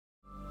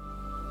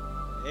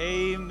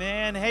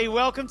Amen. Hey,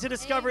 welcome to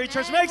Discovery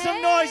Church. Make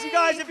some noise, you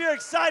guys, if you're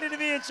excited to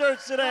be in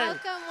church today.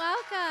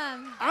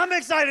 Welcome. I'm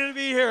excited to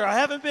be here.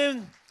 I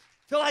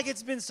feel like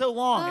it's been so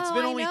long. It's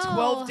been only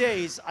 12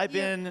 days. I've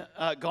been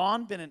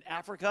gone, been in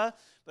Africa,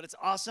 but it's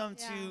awesome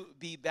to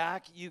be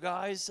back, you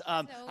guys.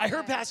 I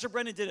heard Pastor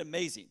Brendan did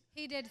amazing.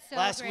 He did so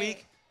Last great.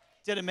 week,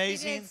 did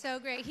amazing. He did so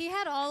great. He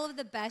had all of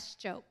the best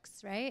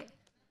jokes, right?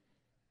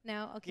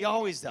 No? Okay. He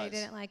always does. I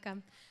didn't like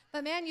them.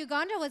 But man,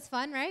 Uganda was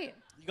fun, right?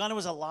 Uganda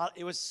was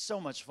it was so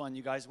much fun,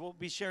 you guys. We'll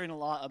be sharing a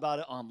lot about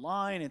it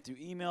online and through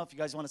email. If you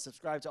guys want to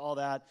subscribe to all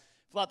that,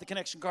 fill out the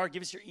connection card,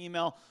 give us your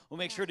email. We'll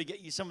make sure to get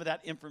you some of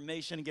that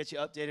information and get you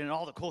updated on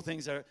all the cool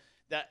things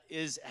that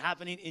is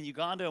happening in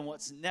Uganda and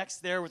what's next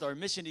there with our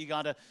mission to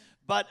Uganda.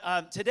 But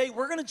today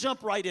we're going to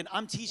jump right in.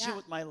 I'm teaching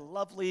with my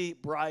lovely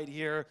bride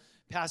here,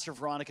 Pastor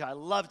Veronica. I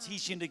love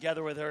teaching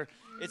together with her.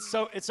 It's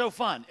so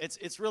fun.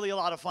 It's really a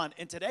lot of fun.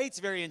 And today it's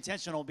very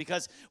intentional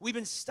because we've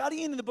been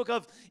studying in the book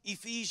of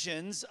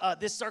Ephesians.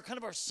 This is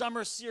our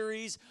summer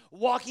series,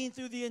 walking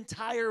through the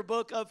entire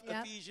book of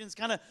Ephesians,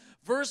 kind of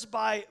verse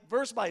by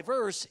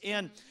verse.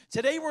 And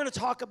today we're going to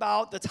talk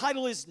about, the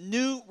title is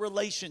New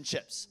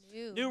Relationships.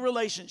 New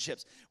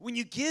relationships. When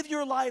you give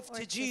your life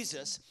to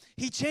Jesus,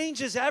 He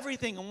changes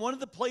everything. And one of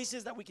the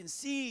places that we can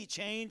see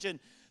change and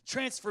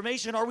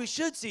transformation, or we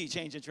should see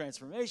change and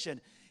transformation,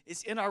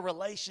 is in our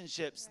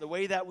relationships, the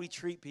way that we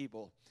treat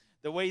people,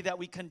 the way that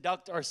we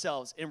conduct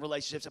ourselves in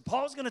relationships. And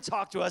Paul's going to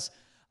talk to us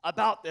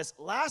about this.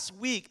 Last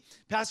week,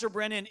 Pastor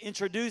Brennan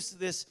introduced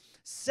this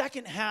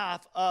second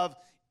half of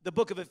the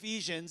book of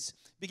Ephesians,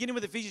 beginning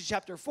with Ephesians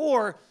chapter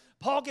 4.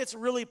 Paul gets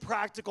really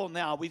practical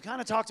now. We've kind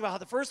of talked about how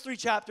the first 3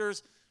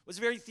 chapters was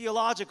very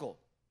theological.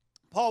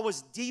 Paul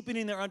was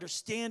deepening their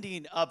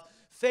understanding of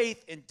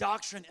faith and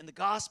doctrine and the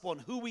gospel and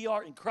who we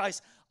are in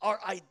Christ, our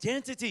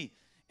identity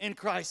in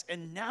Christ.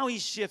 And now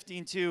he's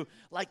shifting to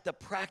the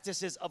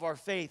practices of our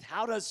faith.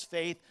 How does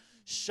faith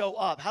show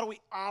up? How do we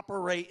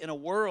operate in a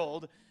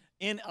world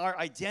in our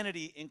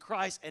identity in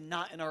Christ and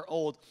not in our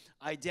old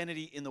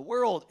identity in the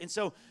world? And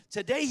so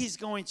today he's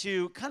going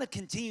to kind of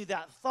continue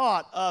that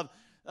thought of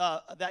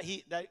that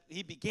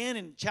he began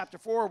in chapter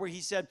 4, where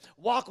he said,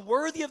 walk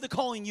worthy of the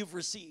calling you've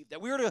received.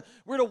 That we're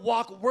to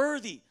walk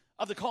worthy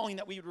of the calling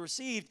that we've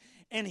received.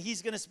 And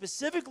he's going to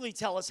specifically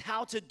tell us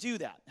how to do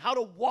that, how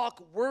to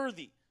walk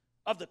worthy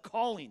of the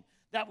calling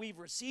that we've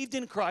received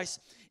in Christ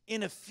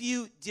in a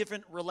few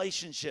different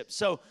relationships.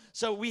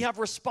 So we have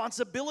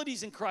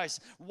responsibilities in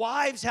Christ.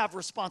 Wives have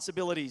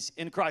responsibilities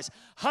in Christ.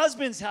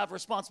 Husbands have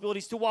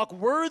responsibilities to walk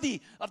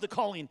worthy of the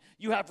calling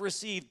you have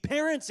received.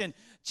 Parents and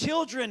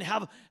children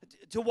have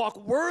to walk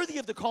worthy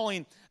of the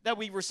calling that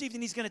we received.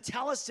 And he's going to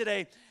tell us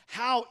today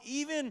how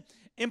even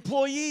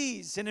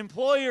employees and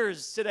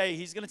employers today,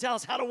 he's going to tell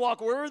us how to walk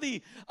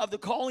worthy of the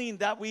calling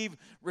that we've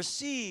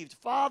received.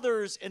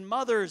 Fathers and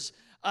mothers,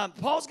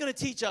 Paul's going to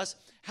teach us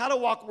how to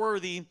walk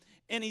worthy,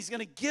 and he's going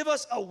to give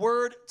us a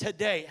word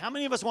today. How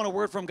many of us want a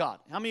word from God?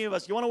 How many of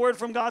us, you want a word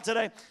from God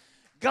today?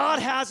 God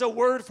has a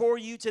word for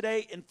you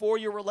today and for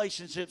your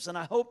relationships, and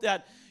I hope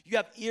that you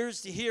have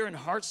ears to hear and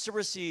hearts to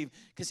receive,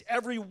 because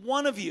every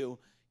one of you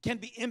can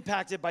be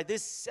impacted by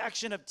this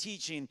section of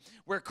teaching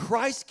where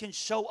Christ can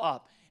show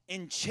up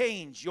and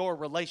change your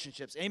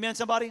relationships. Amen,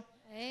 somebody?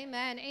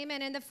 Amen.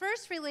 And the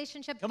first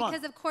relationship,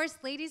 because of course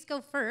ladies go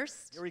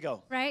first. Here we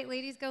go. Right?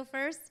 Ladies go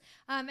first.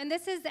 And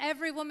this is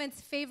every woman's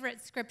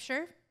favorite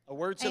scripture. A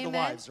word to the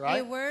wives,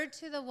 right? A word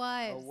to the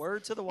wives. A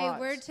word to the wives. A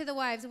word to the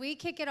wives. We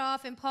kick it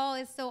off, and Paul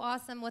is so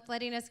awesome with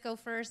letting us go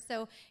first.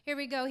 So here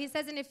we go. He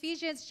says in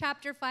Ephesians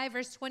chapter 5,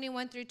 verse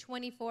 21 through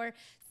 24,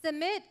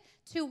 submit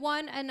to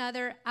one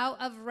another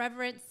out of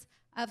reverence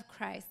of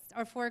Christ,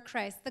 or for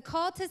Christ. The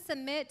call to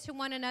submit to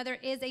one another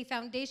is a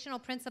foundational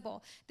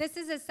principle. This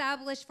is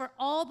established for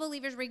all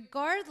believers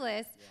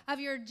regardless of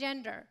your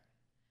gender.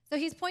 So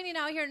he's pointing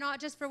out here not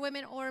just for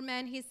women or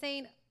men, he's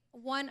saying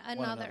one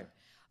another.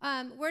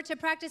 We're to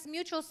practice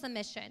mutual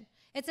submission.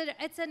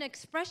 It's an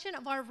expression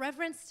of our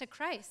reverence to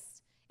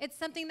Christ. It's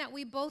something that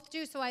we both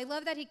do. So I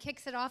love that he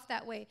kicks it off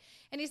that way.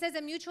 And he says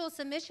a mutual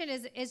submission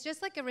is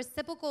just like a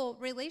reciprocal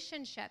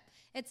relationship.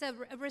 It's a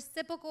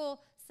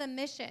reciprocal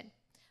submission.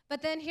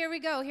 But then here we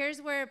go.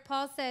 Here's where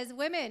Paul says,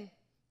 women,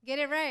 get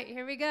it right.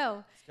 Here we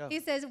go. He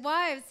says,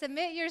 wives,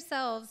 submit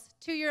yourselves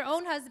to your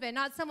own husband,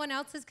 not someone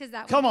else's, because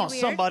that would be weird. Come on,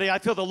 somebody. I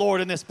feel the Lord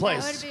in this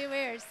place. That would be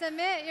weird.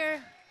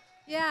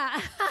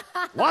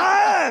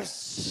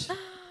 Wives!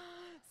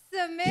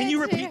 Submit. Can you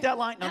repeat that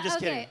line? No, I'm just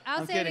kidding.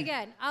 I'll say it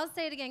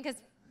again because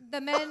the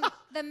men want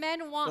me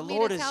to tell you. The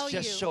Lord has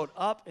just showed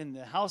up in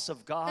the house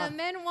of God. The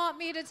men want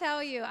me to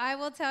tell you. I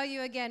will tell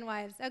you again,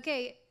 wives.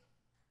 Okay.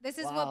 This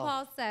is what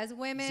Paul says.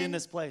 Women, it's in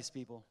this place,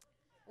 people.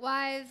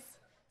 Wives,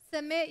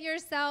 submit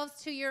yourselves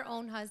to your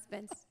own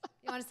husbands.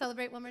 You want to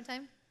celebrate one more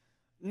time?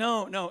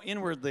 No,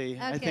 inwardly.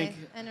 Okay, I think.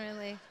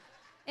 Inwardly.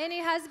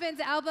 Any husbands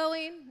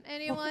elbowing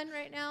anyone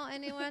right now?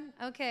 Anyone?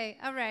 Okay,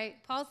 all right.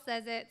 Paul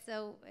says it,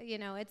 so,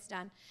 it's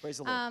done. Praise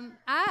the Lord.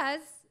 As,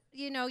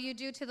 you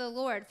do to the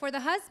Lord. For the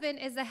husband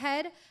is the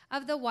head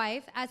of the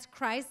wife, as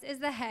Christ is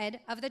the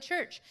head of the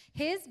church,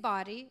 his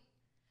body,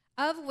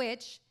 of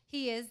which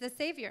he is the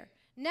Savior.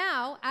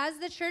 Now, as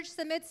the church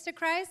submits to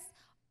Christ,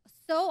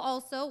 so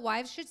also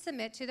wives should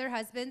submit to their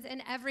husbands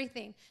in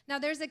everything. Now,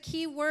 there's a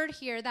key word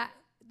here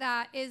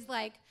that is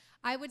like,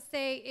 I would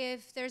say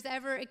if there's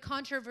ever a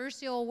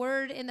controversial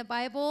word in the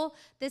Bible,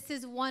 this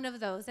is one of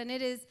those. And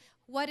it is,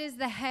 what is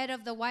the head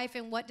of the wife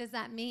and what does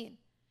that mean?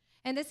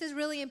 And this is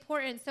really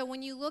important. So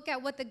when you look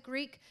at what the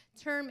Greek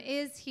term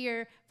is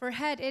here for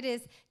head, it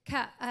is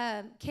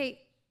Kephale.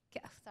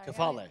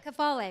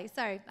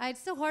 Sorry.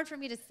 It's so hard for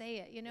me to say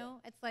it, you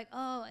know? It's like,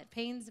 oh, it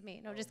pains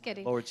me. No, just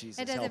kidding. Lord Jesus,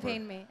 it doesn't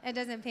pain me. It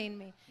doesn't pain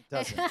me. It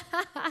doesn't.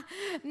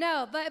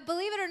 No, but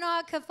believe it or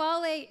not,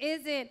 kephale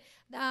isn't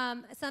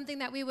something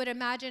that we would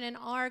imagine in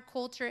our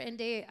culture and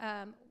day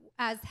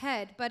as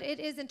head, but it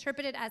is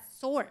interpreted as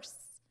source.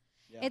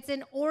 Yeah. It's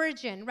an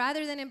origin.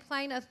 Rather than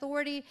implying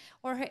authority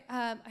or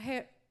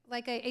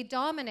like a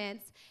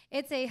dominance,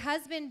 it's a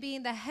husband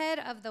being the head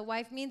of the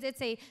wife means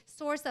it's a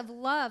source of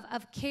love,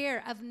 of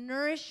care, of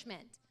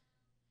nourishment.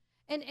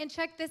 And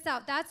check this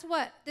out.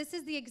 This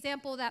is the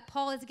example that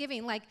Paul is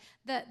giving, like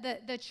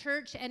the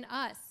church and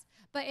us.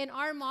 But in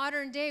our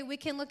modern day, we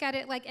can look at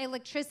it like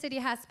electricity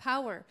has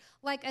power,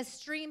 like a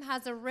stream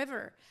has a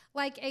river,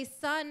 like a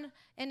sun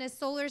in a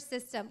solar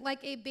system, like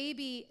a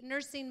baby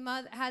nursing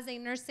mother has a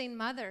nursing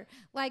mother,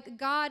 like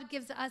God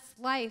gives us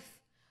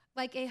life,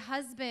 like a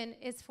husband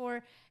is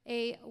for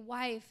a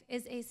wife,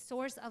 is a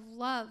source of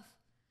love.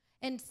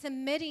 And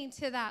submitting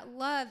to that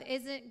love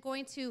isn't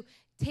going to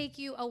take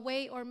you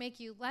away or make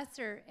you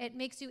lesser. It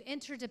makes you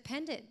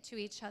interdependent to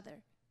each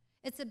other.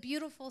 It's a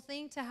beautiful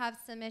thing to have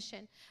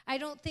submission. I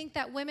don't think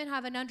that women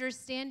have an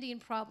understanding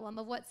problem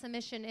of what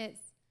submission is.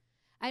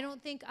 I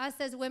don't think us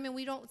as women,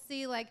 we don't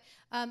see like,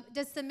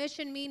 does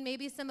submission mean,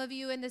 maybe some of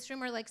you in this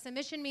room are like,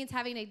 submission means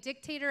having a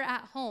dictator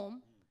at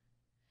home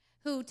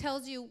who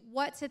tells you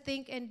what to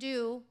think and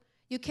do.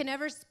 You can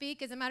never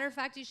speak. As a matter of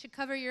fact, you should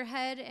cover your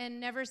head and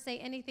never say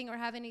anything or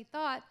have any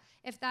thought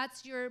if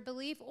that's your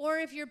belief, or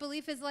if your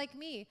belief is like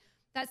me,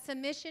 that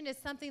submission is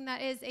something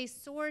that is a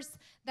source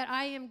that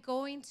I am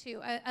going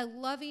to, a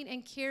loving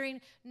and caring,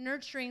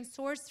 nurturing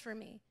source for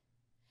me.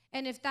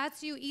 And if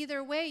that's you,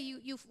 either way,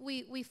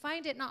 we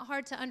find it not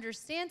hard to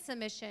understand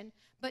submission,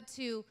 but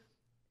to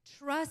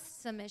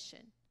trust submission.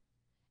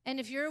 And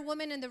if you're a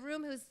woman in the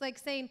room who's like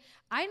saying,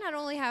 I not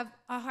only have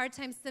a hard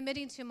time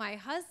submitting to my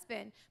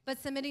husband,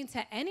 but submitting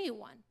to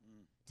anyone,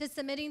 to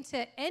submitting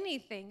to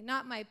anything,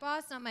 not my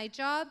boss, not my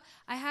job.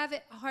 I have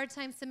a hard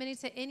time submitting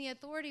to any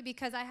authority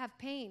because I have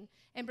pain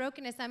and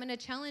brokenness. I'm going to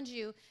challenge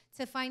you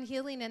to find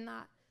healing in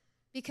that,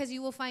 because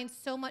you will find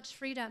so much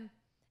freedom.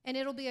 And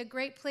it'll be a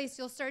great place.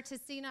 You'll start to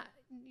see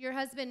your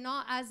husband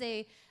not as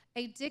a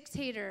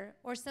dictator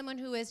or someone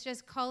who is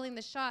just calling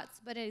the shots,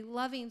 but a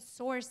loving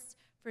source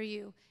for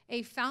you,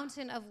 a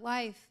fountain of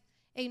life,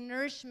 a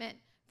nourishment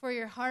for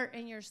your heart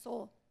and your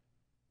soul.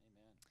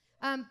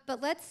 But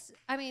what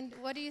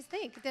do you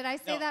think? Did I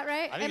say that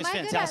right? I think Am it's I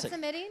fantastic. good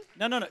at submitting?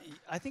 No.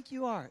 I think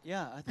you are.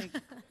 Yeah, I think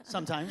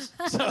sometimes.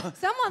 So,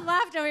 someone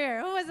laughed over here.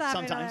 Who was that?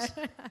 Sometimes.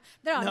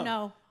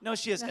 No,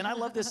 she is. And I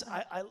love this.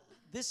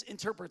 This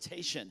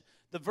interpretation.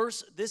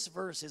 This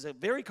verse is a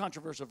very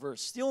controversial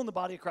verse. Still in the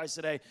body of Christ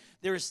today,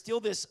 there is still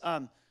this,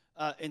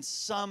 in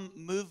some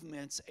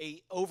movements,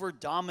 a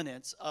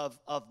over-dominance of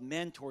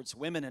men towards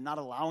women and not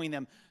allowing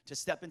them to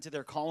step into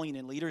their calling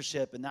and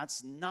leadership. And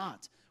that's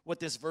not what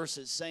this verse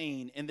is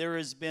saying. And there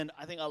has been,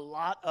 I think, a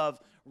lot of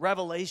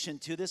revelation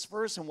to this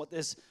verse and what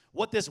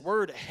this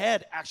word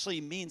head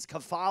actually means,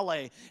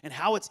 kephale, and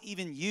how it's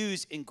even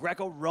used in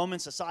Greco-Roman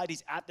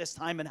societies at this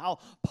time, and how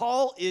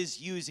Paul is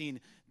using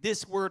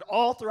this word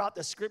all throughout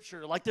the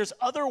scripture. Like there's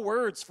other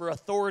words for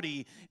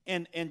authority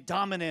and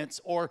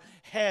dominance or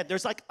head.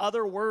 There's like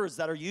other words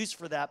that are used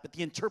for that, but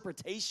the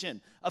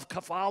interpretation of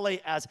kephale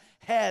as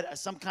head,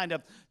 as some kind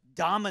of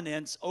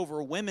dominance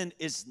over women,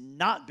 is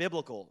not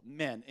biblical,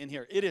 men in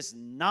here. It is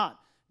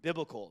not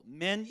biblical.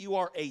 Men, you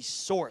are a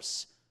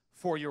source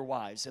for your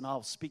wives, and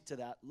I'll speak to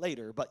that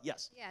later, but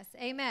yes. Yes,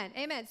 amen,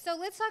 amen. So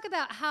let's talk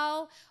about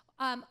how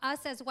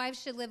us as wives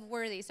should live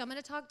worthy. So I'm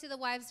going to talk to the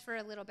wives for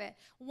a little bit.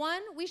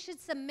 One, we should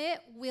submit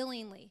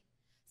willingly.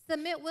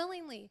 Submit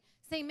willingly.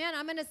 Say, man,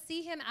 I'm going to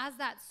see him as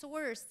that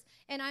source,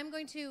 and I'm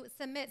going to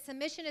submit.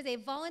 Submission is a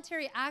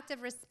voluntary act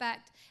of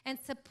respect and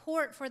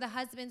support for the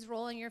husband's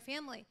role in your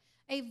family.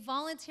 A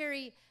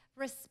voluntary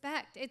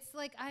respect. It's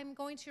like I'm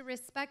going to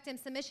respect him.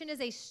 Submission is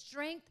a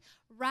strength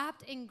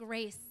wrapped in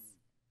grace.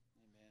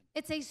 Amen.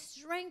 It's a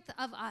strength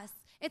of us.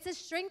 It's a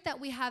strength that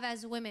we have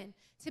as women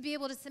to be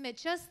able to submit,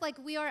 just like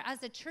we are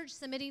as a church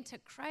submitting to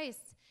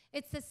Christ.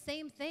 It's the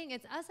same thing.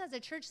 It's us as a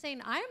church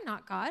saying, I am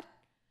not God.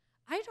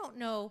 I don't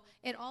know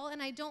it all,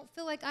 and I don't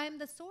feel like I am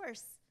the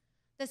source.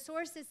 The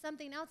source is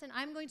something else, and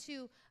I'm going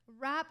to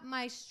wrap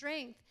my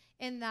strength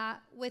in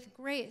that with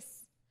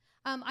grace.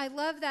 I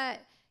love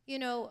that,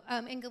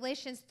 in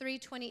Galatians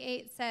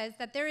 3:28 says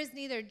that there is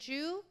neither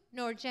Jew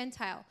nor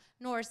Gentile,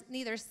 nor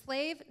neither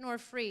slave nor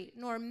free,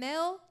 nor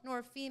male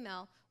nor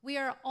female. We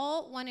are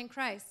all one in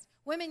Christ.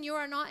 Women, you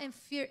are not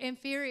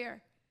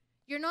inferior.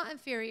 You're not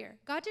inferior.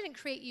 God didn't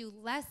create you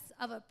less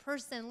of a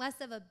person, less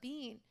of a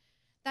being.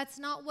 That's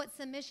not what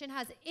submission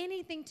has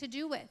anything to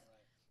do with.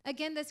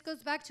 Again, this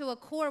goes back to a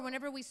core.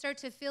 Whenever we start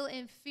to feel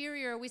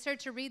inferior, we start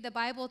to read the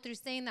Bible through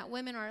saying that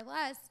women are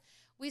less,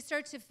 we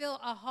start to feel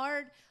a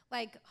hard,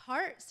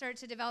 heart start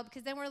to develop,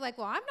 because then we're like,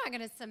 well, I'm not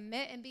going to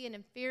submit and be an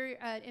inferior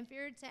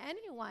to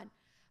anyone.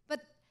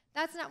 But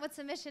that's not what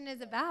submission is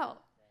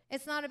about.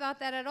 It's not about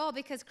that at all,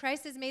 because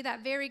Christ has made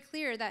that very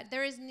clear, that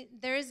there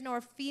is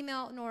nor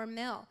female nor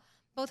male.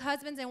 Both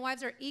husbands and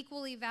wives are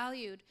equally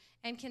valued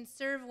and can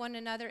serve one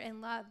another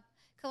in love.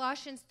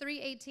 Colossians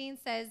 3:18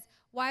 says,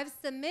 wives,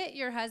 submit to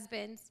your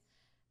husbands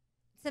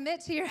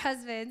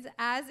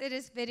as it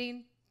is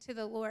fitting to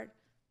the Lord.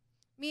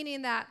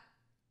 Meaning that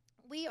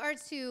we are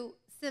to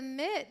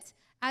submit,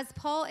 as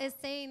Paul is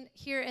saying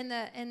here in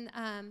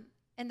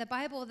the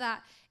Bible,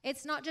 that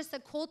it's not just a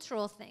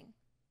cultural thing.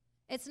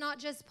 It's not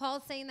just Paul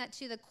saying that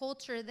to the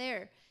culture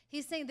there.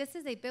 He's saying this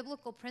is a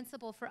biblical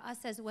principle for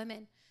us as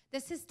women.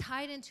 This is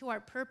tied into our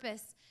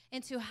purpose,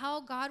 into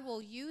how God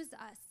will use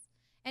us.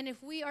 And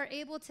if we are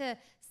able to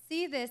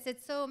see this,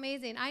 it's so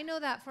amazing. I know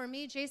that for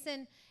me,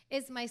 Jason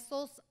is my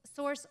soul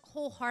source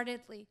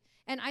wholeheartedly.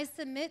 And I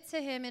submit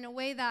to him in a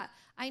way that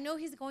I know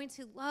he's going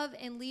to love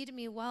and lead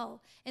me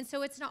well. And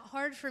so it's not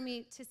hard for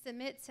me to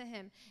submit to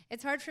him.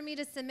 It's hard for me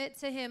to submit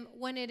to him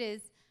when it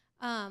is,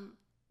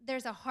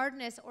 there's a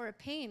hardness or a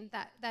pain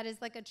that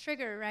is like a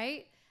trigger,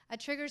 right? A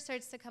trigger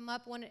starts to come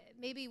up when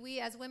maybe we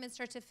as women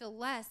start to feel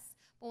less.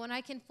 But when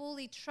I can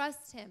fully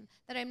trust him,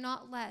 that I'm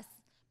not less,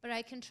 but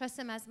I can trust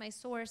him as my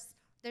source,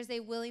 there's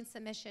a willing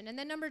submission. And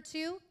then number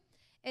 2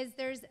 is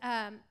there's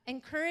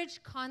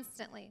encourage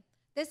constantly.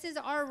 This is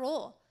our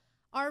role.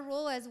 Our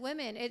role as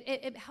women.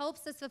 It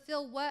helps us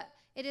fulfill what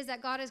it is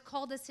that God has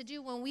called us to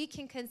do when we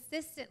can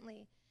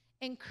consistently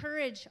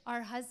encourage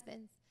our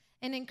husbands.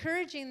 And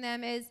encouraging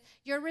them is,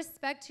 your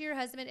respect to your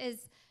husband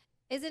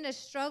isn't a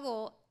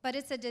struggle, but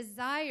it's a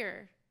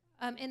desire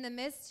in the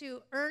midst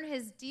to earn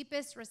his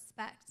deepest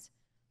respect.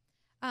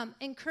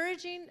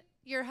 Encouraging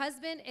your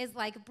husband is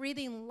like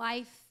breathing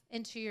life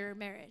into your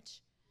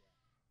marriage.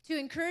 To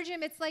encourage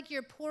him, it's like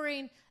you're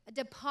pouring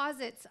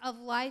deposits of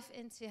life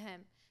into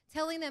him,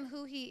 telling them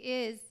who he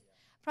is.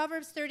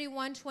 Proverbs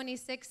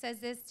 31:26 says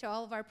this to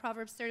all of our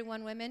Proverbs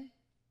 31 women.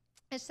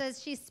 It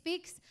says, she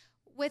speaks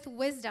with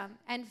wisdom,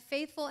 and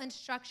faithful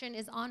instruction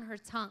is on her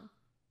tongue.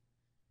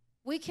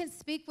 We can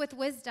speak with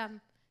wisdom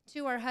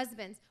to our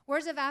husbands.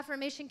 Words of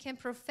affirmation can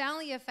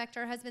profoundly affect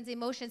our husband's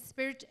emotion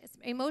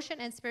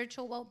and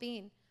spiritual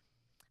well-being.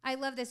 I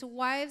love this.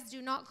 Wives,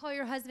 do not call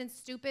your husband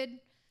stupid.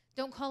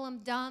 Don't call him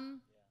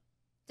dumb.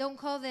 Don't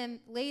call them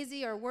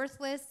lazy or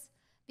worthless,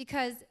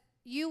 because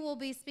you will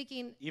be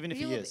speaking. Even if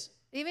he is.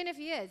 Even if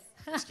he is.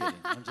 Just kidding.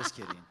 I'm just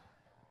kidding.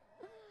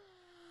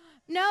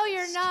 No,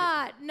 you're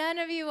not. None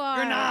of you are.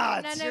 You're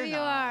not. None You're of you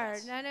not. are.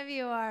 None of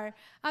you are.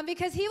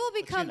 Because he will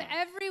become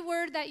every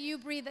word that you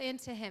breathe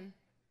into him.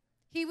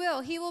 He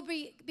will. He will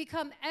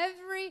become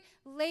every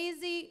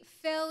lazy,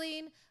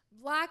 failing,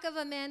 lack of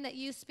a man that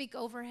you speak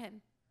over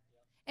him.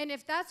 And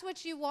if that's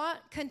what you want,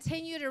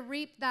 continue to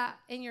reap that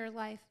in your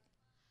life.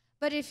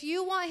 But if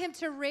you want him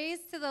to raise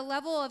to the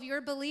level of your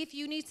belief,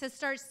 you need to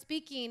start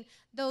speaking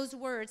those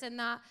words and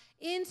that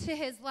into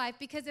his life.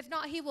 Because if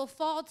not, he will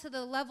fall to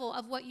the level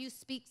of what you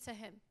speak to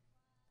him.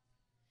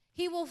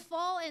 He will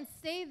fall and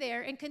stay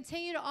there and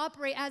continue to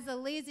operate as a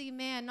lazy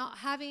man, not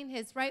having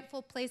his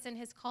rightful place in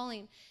his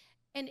calling.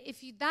 And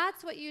if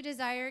that's what you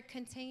desire,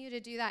 continue to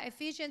do that.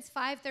 Ephesians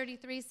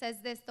 5:33 says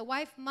this, the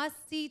wife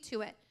must see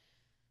to it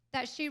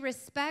that she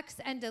respects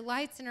and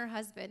delights in her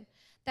husband,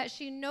 that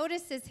she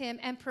notices him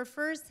and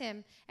prefers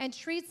him and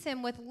treats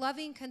him with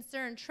loving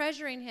concern,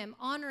 treasuring him,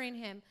 honoring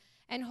him,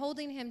 and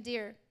holding him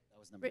dear. That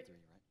was number 3,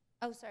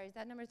 right? Oh, sorry. Is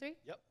that number 3?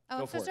 Yep. Oh,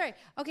 Go I'm so for sorry. it.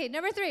 Okay,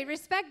 number 3,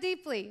 respect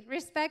deeply.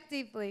 Respect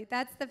deeply.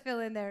 That's the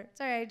fill in there.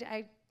 Sorry,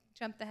 I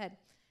jumped ahead.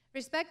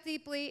 Respect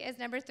deeply is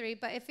number 3,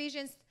 but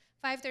Ephesians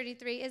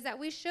 5:33 is that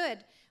we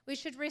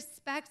should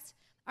respect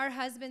our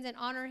husbands and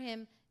honor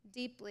him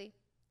deeply.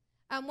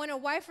 When a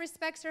wife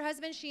respects her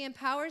husband, she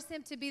empowers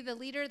him to be the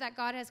leader that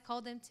God has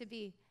called him to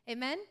be.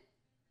 Amen?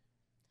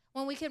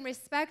 When we can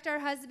respect our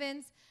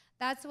husbands,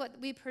 that's what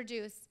we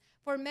produce.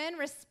 For men,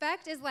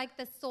 respect is like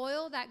the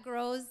soil that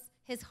grows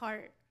his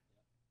heart.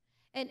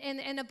 And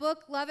in the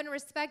book, Love and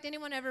Respect,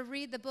 anyone ever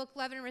read the book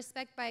Love and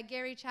Respect by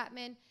Gary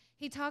Chapman?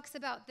 He talks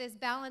about this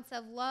balance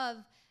of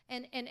love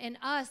and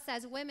us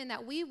as women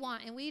that we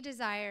want and we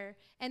desire,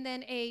 and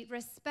then a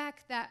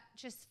respect that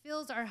just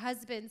fills our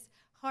husband's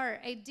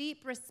heart. A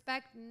deep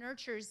respect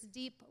nurtures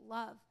deep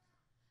love.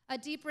 A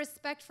deep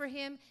respect for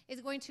him is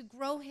going to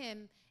grow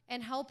him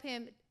and help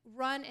him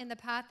run in the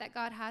path that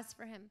God has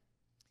for him.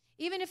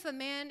 Even if a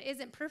man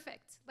isn't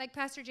perfect, like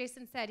Pastor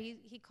Jason said,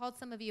 he called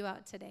some of you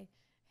out today.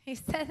 He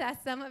said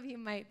that some of you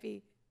might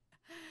be.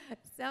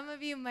 Some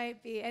of you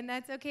might be, and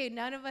that's okay.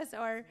 None of us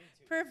are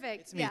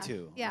perfect. It's me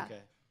too. Yeah. Okay.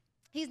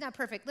 He's not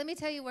perfect. Let me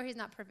tell you where he's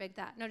not perfect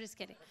at. No, just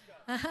kidding.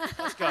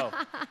 Let's go.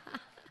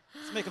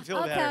 Let's make him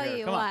feel better.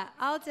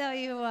 I'll tell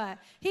you what.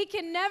 He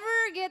can never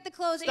get the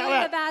clothes in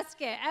the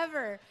basket,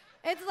 ever.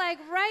 It's like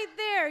right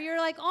there. You're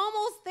like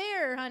almost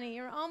there, honey.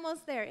 You're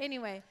almost there.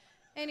 Anyway.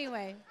 But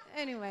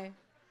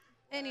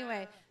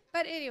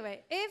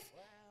anyway,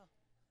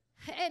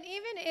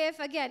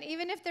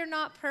 even if they're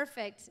not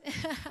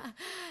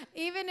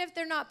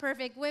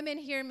perfect, women,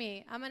 hear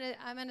me. I'm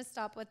gonna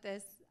stop with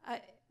this,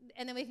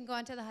 and then we can go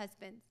on to the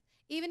husbands.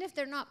 Even if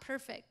they're not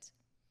perfect,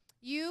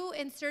 you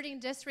inserting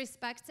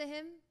disrespect to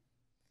him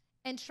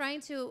and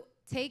trying to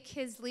take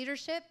his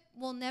leadership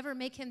will never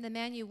make him the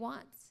man you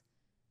want.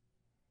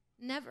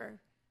 Never.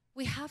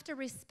 We have to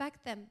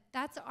respect them.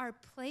 That's our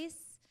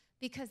place,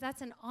 because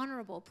that's an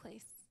honorable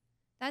place.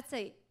 That's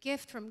a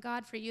gift from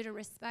God for you to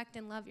respect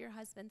and love your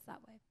husbands that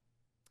way.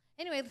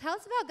 Anyway, tell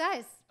us about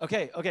guys.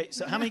 Okay.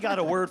 So how many got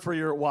a word for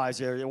your wives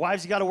there? Your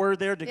wives, you got a word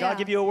there? Did God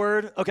give you a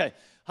word? Okay.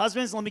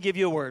 Husbands, let me give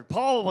you a word.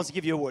 Paul wants to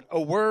give you a word.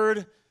 A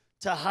word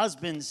to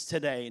husbands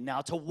today.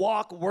 Now, to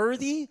walk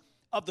worthy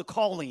of the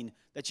calling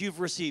that you've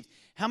received.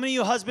 How many of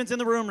you husbands in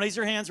the room? Raise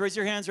your hands, raise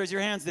your hands, raise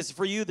your hands. This is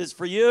for you, this is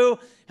for you.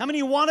 How many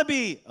of you want to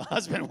be a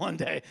husband one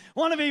day?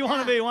 Want to be.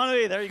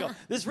 There you go.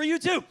 This is for you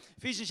too.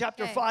 Ephesians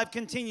chapter 5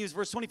 continues,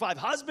 verse 25.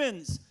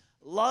 Husbands,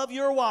 love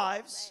your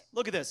wives.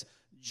 Look at this.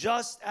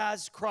 Just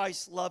as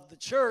Christ loved the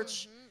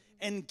church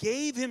and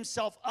gave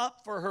himself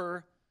up for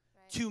her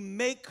to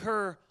make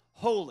her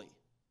holy.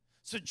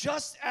 So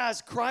just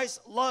as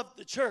Christ loved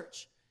the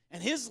church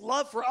and his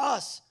love for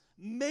us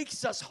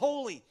makes us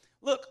holy.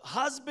 Look,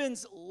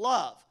 husbands'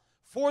 love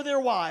for their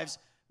wives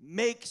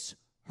makes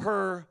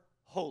her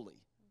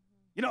holy.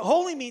 You know,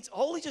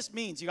 holy just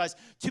means, you guys,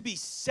 to be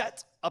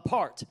set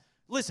apart.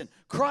 Listen,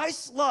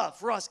 Christ's love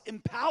for us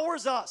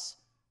empowers us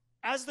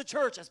as the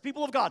church, as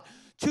people of God,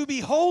 to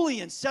be holy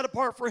and set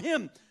apart for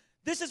him.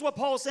 This is what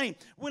Paul is saying.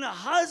 When a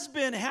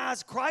husband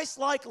has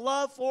Christ-like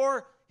love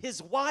for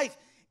his wife,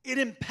 it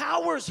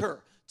empowers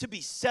her to be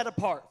set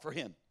apart for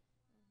him.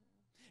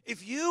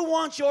 If you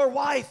want your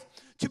wife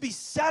to be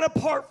set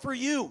apart for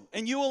you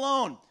and you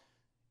alone,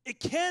 it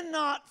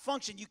cannot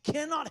function. You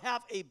cannot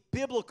have a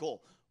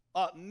biblical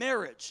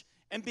marriage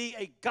and be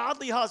a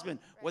godly husband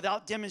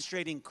without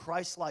demonstrating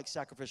Christ-like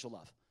sacrificial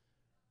love.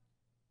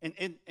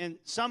 And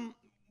some,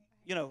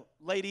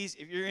 ladies,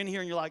 if you're in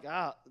here and you're like,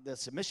 the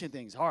submission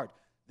thing is hard.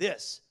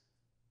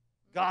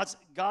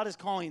 God is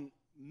calling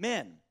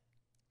men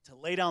to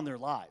lay down their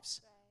lives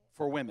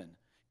for women,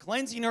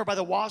 cleansing her by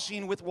the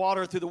washing with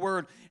water through the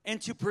word,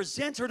 and to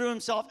present her to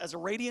himself as a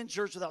radiant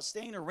church without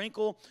stain or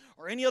wrinkle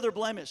or any other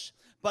blemish,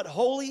 but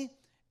holy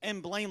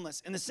and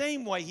blameless. In the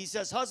same way, he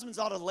says husbands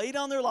ought to lay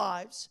down their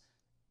lives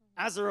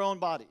as their own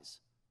bodies,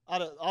 ought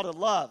to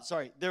love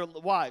their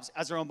wives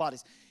as their own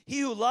bodies. He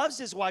who loves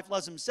his wife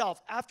loves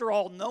himself. After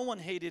all, no one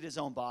hated his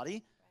own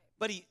body,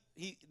 but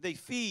they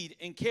feed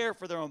and care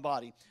for their own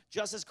body,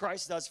 just as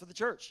Christ does for the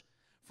church.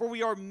 For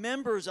we are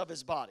members of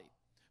his body.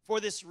 For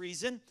this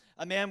reason,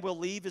 a man will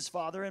leave his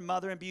father and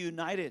mother and be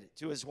united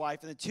to his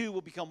wife, and the two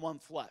will become one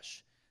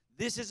flesh.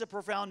 This is a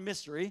profound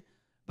mystery,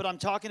 but I'm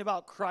talking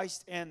about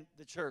Christ and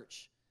the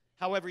church.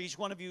 However, each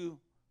one of you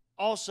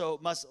also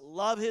must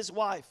love his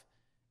wife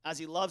as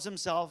he loves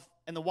himself,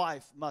 and the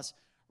wife must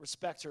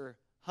respect her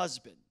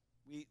husband.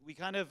 We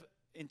kind of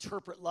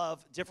interpret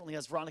love differently,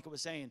 as Veronica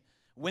was saying.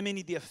 Women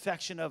need the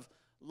affection of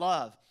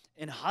love,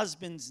 and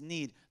husbands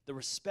need the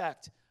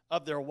respect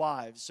of their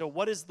wives. So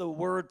what is the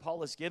word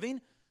Paul is giving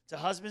to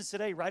husbands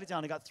today? Write it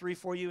down. I got 3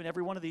 for you, and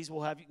every one of these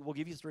we'll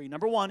give you 3.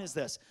 Number 1 is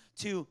this: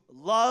 to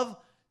love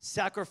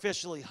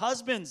sacrificially.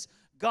 Husbands,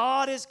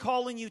 God is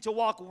calling you to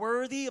walk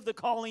worthy of the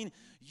calling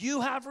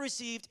you have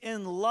received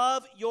and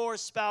love your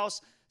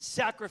spouse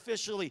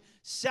sacrificially.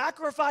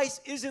 Sacrifice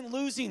isn't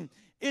losing,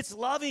 it's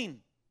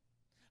loving.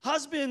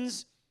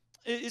 Husbands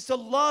is to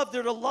love.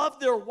 They're to love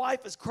their wife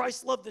as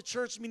Christ loved the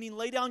church, meaning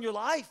lay down your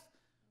life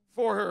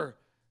for her.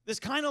 This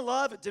kind of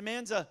love, it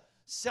demands a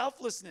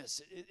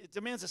selflessness. It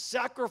demands a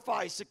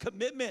sacrifice, a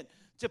commitment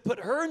to put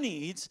her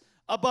needs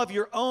above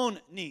your own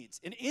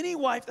needs. And any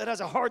wife that has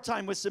a hard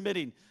time with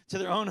submitting to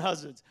their own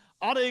husbands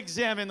ought to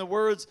examine the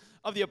words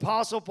of the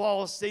Apostle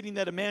Paul stating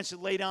that a man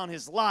should lay down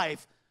his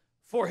life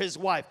for his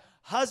wife.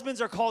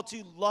 Husbands are called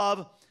to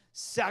love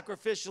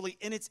sacrificially,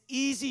 and it's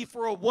easy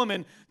for a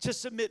woman to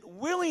submit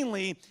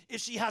willingly if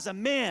she has a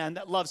man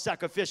that loves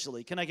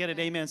sacrificially. Can I get an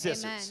amen,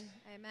 sisters?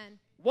 Amen.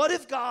 What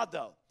if God,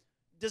 though,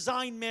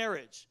 designed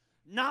marriage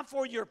not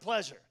for your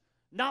pleasure,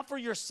 not for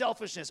your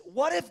selfishness?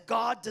 What if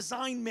God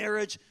designed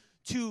marriage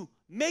to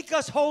make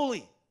us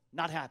holy,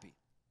 not happy?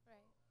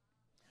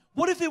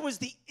 What if it was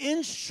the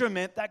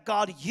instrument that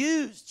God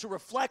used to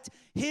reflect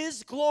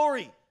his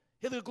glory,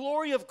 the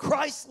glory of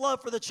Christ's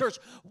love for the church?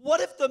 What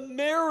if the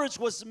marriage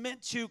was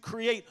meant to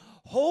create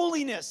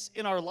holiness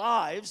in our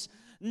lives,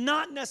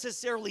 not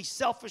necessarily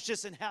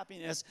selfishness and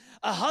happiness?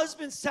 A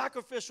husband's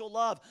sacrificial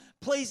love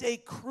plays a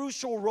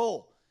crucial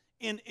role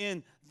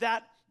in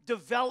that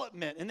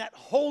development, in that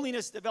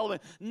holiness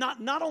development,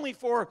 not only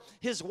for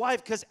his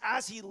wife, because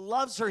as he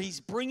loves her, he's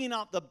bringing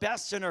out the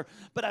best in her,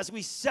 but as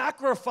we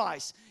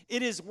sacrifice,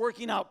 it is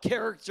working out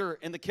character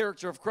and the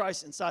character of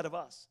Christ inside of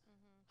us.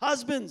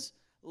 Husbands,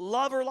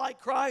 love her like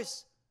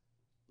Christ.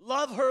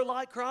 Love her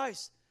like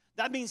Christ.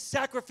 That means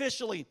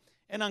sacrificially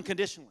and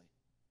unconditionally.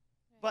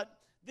 But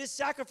this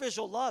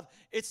sacrificial love,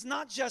 it's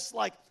not just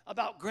like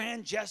about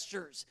grand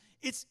gestures.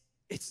 It's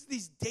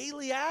these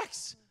daily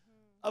acts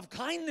of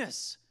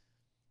kindness.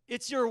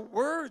 It's your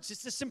words.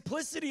 It's the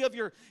simplicity of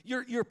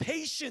your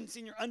patience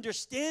and your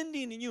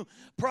understanding, and you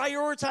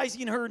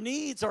prioritizing her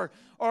needs, or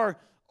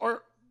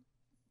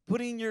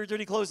putting your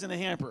dirty clothes in the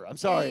hamper. I'm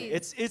sorry.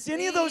 It's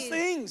any of those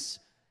things.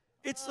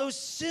 It's those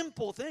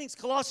simple things.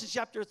 Colossians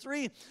chapter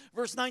 3,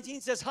 verse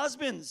 19 says,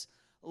 husbands,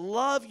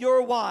 love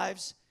your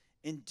wives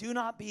and do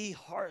not be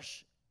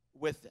harsh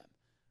with them.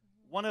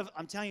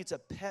 I'm telling you, it's a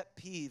pet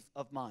peeve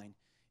of mine,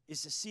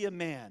 is to see a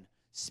man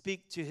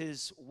speak to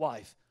his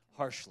wife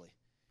harshly.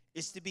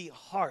 It's to be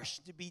harsh,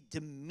 to be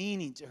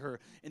demeaning to her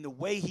in the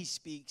way he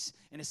speaks.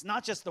 And it's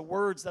not just the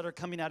words that are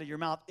coming out of your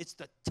mouth, it's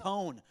the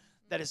tone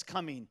that is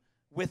coming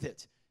with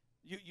it.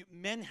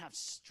 Men have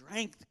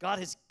strength. God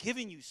has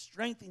given you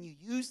strength, and you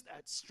use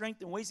that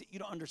strength in ways that you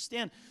don't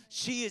understand.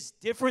 She is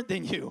different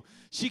than you.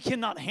 She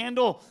cannot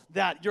handle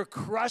that. You're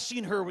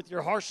crushing her with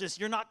your harshness.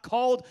 You're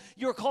called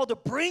to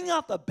bring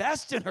out the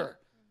best in her,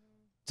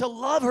 to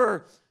love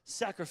her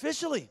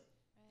sacrificially.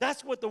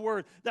 That's what the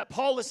word that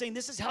Paul is saying.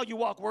 This is how you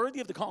walk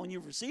worthy of the calling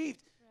you've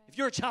received. If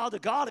you're a child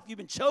of God, if you've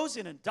been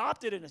chosen,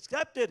 adopted, and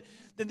accepted,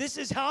 then this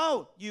is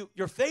how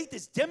your faith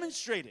is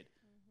demonstrated.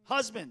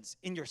 Husbands,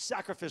 in your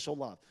sacrificial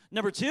love.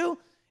 Number 2,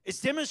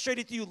 it's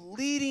demonstrated through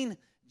leading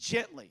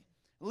gently.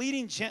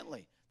 Leading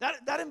gently.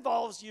 That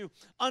involves you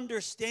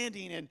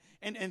understanding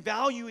and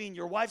valuing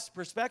your wife's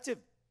perspective.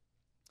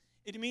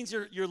 It means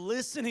you're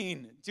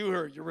listening to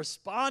her. You're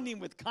responding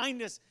with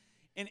kindness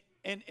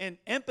and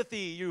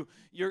empathy.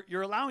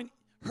 You're allowing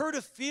her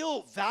to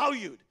feel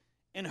valued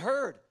and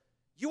heard.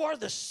 You are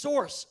the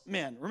source,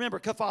 men. Remember,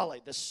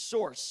 kaphale, the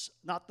source,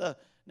 not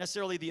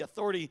necessarily the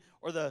authority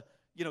or the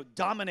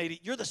dominating.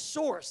 You're the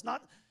source,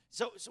 not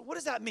so what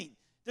does that mean?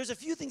 There's a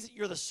few things that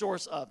you're the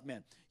source of,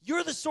 men.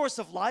 You're the source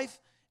of life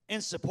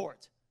and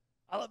support.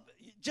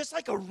 Just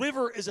like a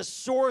river is a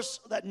source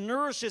that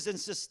nourishes and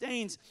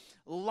sustains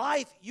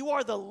life, you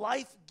are the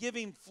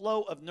life-giving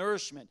flow of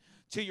nourishment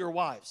to your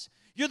wives.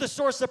 You're the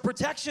source of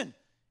protection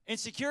and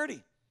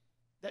security.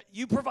 That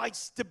you provide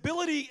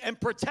stability and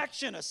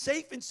protection, a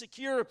safe and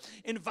secure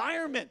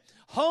environment,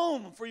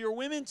 home for your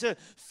women to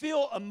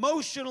feel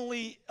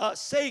emotionally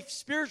safe,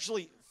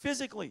 spiritually,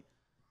 physically.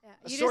 Yeah.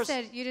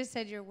 You just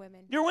said you're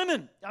women. You're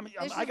women. I mean,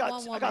 I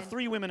got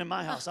 3 women in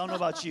my house. I don't know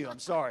about you. I'm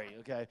sorry.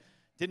 Okay,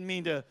 didn't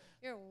mean to.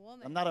 You're a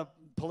woman. I'm not a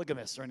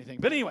polygamist or anything.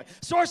 But anyway,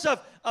 source of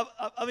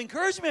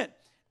encouragement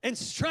and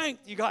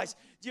strength, you guys.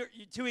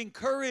 To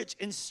encourage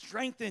and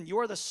strengthen. You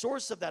are the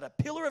source of that, a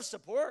pillar of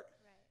support.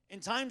 In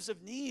times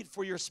of need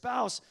for your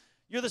spouse.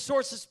 You're the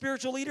source of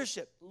spiritual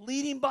leadership,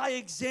 leading by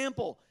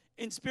example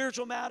in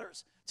spiritual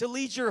matters, to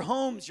lead your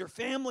homes, your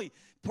family,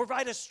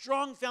 provide a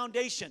strong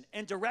foundation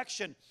and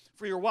direction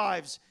for your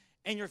wives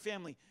and your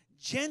family.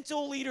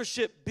 Gentle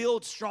leadership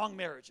builds strong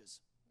marriages.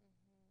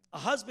 A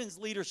husband's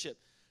leadership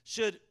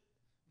should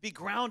be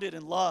grounded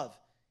in love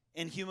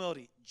and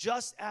humility,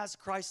 just as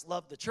Christ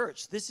loved the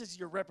church. This is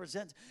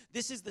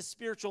this is the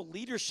spiritual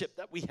leadership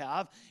that we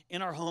have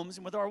in our homes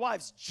and with our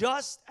wives.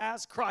 Just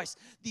as Christ,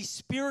 the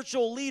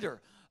spiritual leader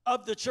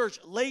of the church,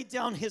 laid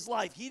down his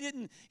life.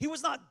 He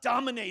was not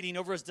dominating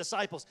over his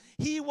disciples.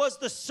 He was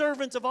the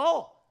servant of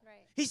all. Right.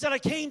 He said, I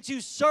came to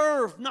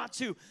serve, not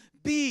to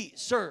be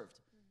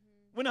served.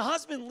 When a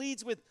husband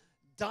leads with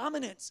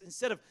dominance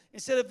instead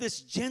of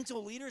this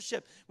gentle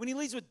leadership, when he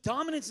leads with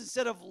dominance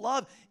instead of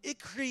love, it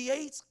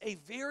creates a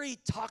very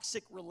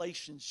toxic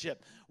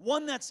relationship,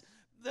 one that's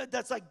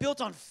like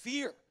built on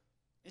fear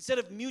instead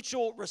of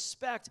mutual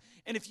respect.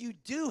 And if you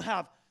do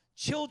have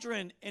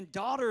children and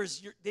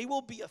daughters, they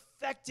will be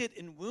affected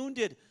and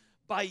wounded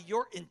by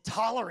your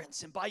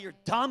intolerance and by your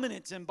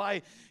dominance and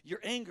by your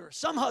anger.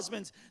 Some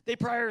husbands, they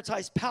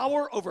prioritize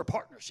power over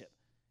partnership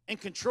and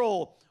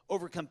control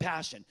over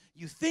compassion.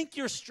 You think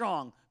you're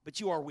strong, but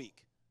you are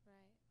weak. Right.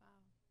 Wow.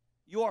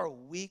 You are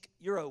weak.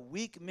 You're a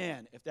weak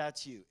man if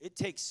that's you. It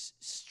takes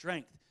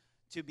strength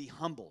to be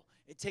humble.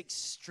 It takes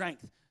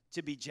strength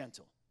to be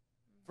gentle.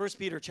 1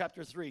 Peter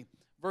chapter 3,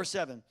 verse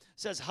 7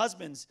 says,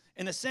 husbands,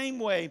 in the same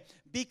way,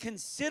 be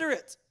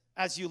considerate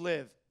as you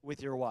live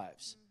with your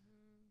wives.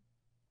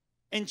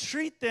 And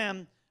treat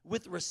them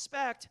with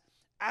respect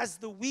as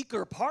the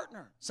weaker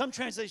partner. Some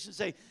translations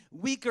say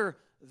weaker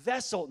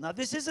vessel. Now,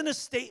 this isn't a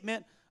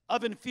statement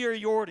of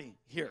inferiority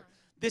here.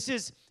 This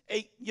is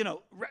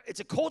it's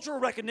a cultural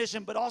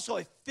recognition, but also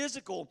a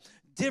physical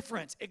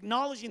difference,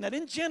 acknowledging that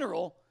in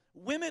general,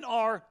 women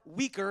are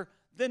weaker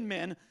than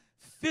men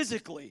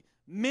physically.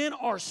 Men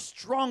are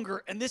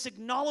stronger, and this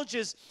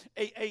acknowledges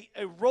a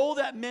role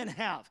that men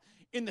have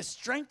in the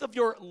strength of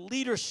your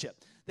leadership,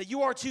 that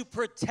you are to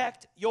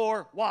protect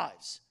your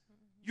wives.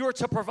 You are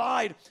to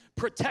provide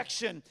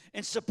protection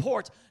and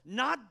support,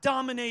 not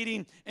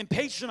dominating and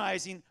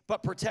patronizing,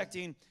 but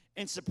protecting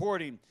and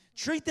supporting.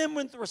 Treat them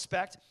with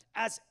respect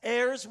as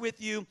heirs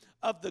with you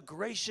of the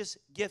gracious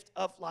gift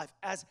of life.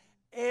 As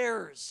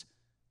heirs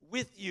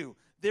with you.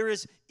 There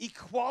is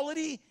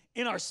equality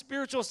in our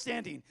spiritual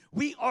standing.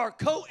 We are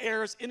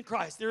co-heirs in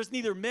Christ. There is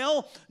neither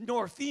male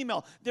nor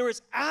female. There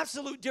is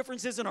absolute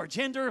differences in our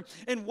gender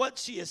and what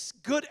she is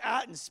good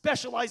at and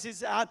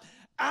specializes at.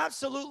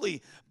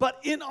 Absolutely. But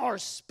in our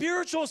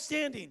spiritual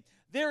standing,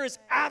 there is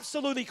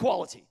absolute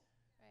equality.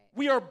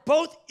 We are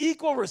both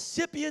equal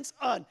recipients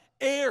and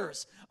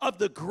heirs of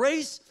the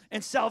grace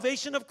and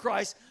salvation of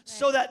Christ,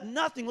 so that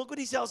nothing, look what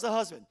he tells the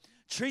husband,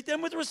 treat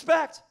them with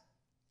respect,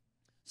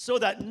 so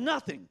that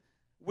nothing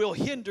will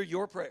hinder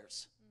your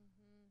prayers.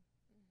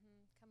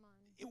 Come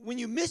on. When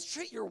you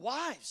mistreat your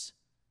wives,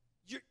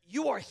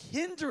 you are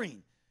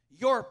hindering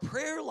your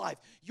prayer life,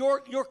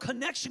 your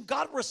connection,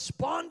 God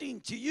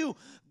responding to you.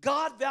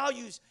 God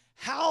values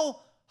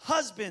how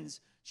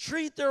husbands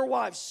treat their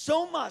wives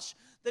so much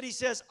that he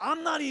says,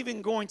 I'm not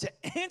even going to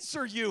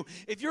answer you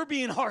if you're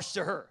being harsh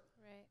to her.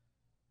 Right.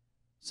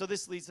 So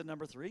this leads to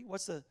number 3.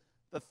 What's the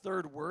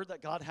third word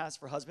that God has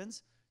for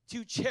husbands?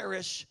 To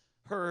cherish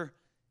her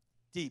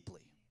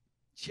deeply.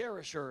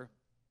 Cherish her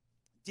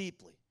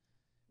deeply.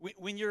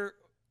 When you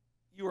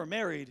were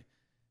married,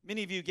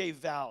 many of you gave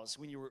vows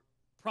when you were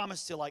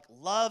promised to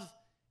love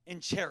and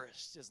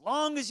cherish as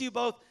long as you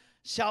both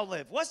shall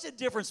live. What's the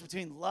difference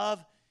between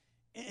love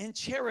and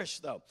cherish,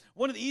 though?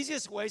 One of the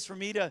easiest ways for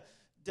me to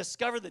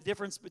discover the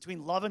difference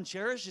between love and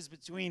cherish is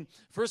between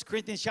 1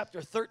 Corinthians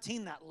chapter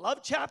 13, that love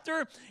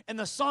chapter, and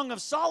the Song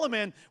of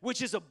Solomon,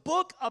 which is a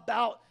book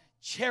about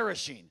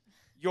cherishing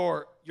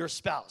your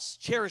spouse.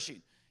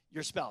 Cherishing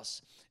your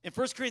spouse. In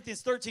 1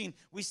 Corinthians 13,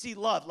 we see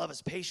love. Love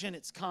is patient,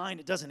 it's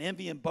kind, it doesn't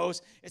envy and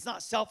boast, it's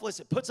not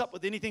selfless, it puts up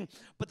with anything.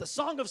 But the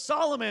Song of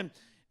Solomon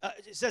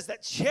it says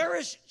that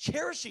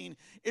cherishing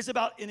is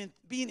about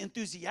being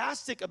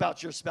enthusiastic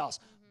about your spouse,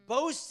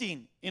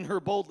 boasting in her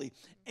boldly,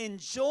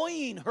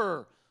 enjoying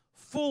her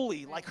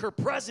fully, like her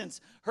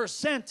presence, her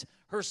scent,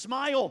 her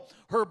smile,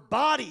 her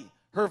body,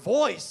 her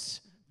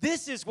voice.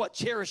 This is what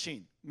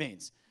cherishing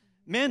means.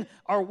 Men,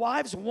 our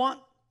wives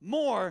want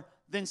more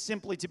than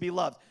simply to be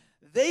loved.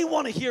 They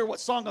want to hear what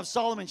Song of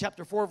Solomon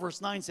chapter 4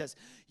 verse 9 says.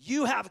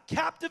 You have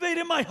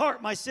captivated my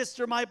heart, my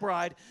sister, my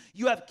bride.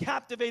 You have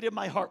captivated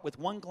my heart with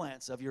one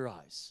glance of your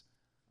eyes.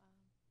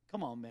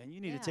 Come on, man. You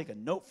need to take a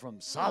note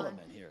from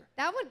Solomon here.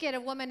 That would get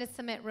a woman to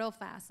submit real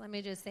fast. Let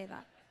me just say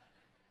that.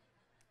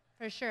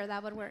 For sure,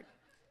 that would work.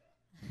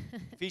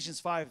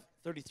 Ephesians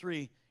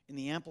 5:33 in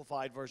the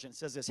Amplified version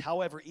says this,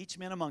 however, each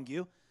man among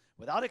you,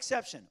 without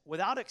exception,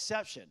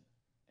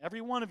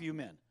 every one of you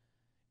men,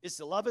 is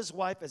to love his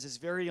wife as his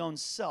very own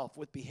self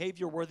with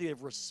behavior worthy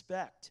of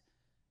respect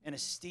and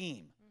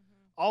esteem,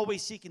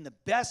 always seeking the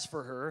best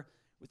for her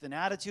with an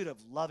attitude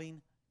of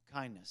loving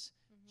kindness.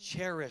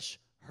 Cherish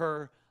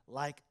her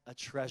like a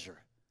treasure.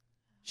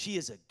 She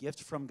is a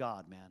gift from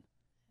God, man.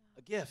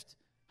 A gift.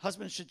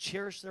 Husbands should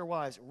cherish their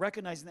wives,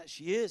 recognizing that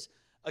she is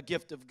a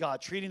gift of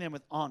God, treating them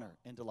with honor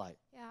and delight.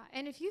 Yeah,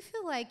 and if you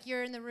feel like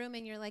you're in the room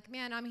and you're like,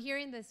 man, I'm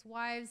hearing this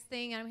wives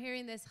thing, I'm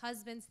hearing this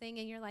husbands thing,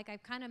 and you're like,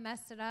 I've kind of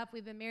messed it up.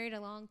 We've been married a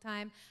long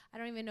time. I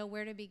don't even know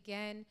where to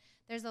begin.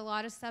 There's a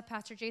lot of stuff,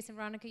 Pastor Jason,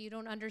 Veronica, you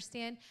don't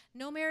understand.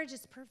 No marriage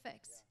is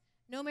perfect.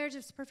 No marriage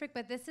is perfect,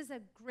 but this is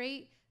a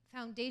great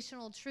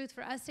foundational truth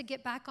for us to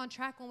get back on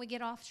track when we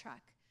get off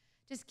track.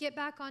 Just get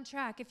back on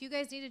track. If you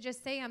guys need to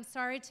just say, I'm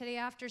sorry today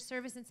after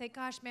service and say,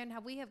 gosh, man,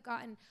 we have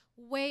gotten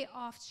way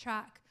off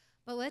track.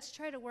 But let's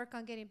try to work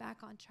on getting back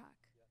on track.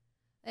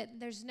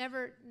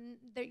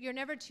 You're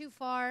never too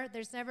far.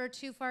 There's never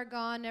too far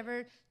gone,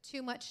 never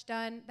too much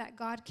done that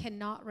God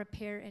cannot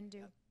repair and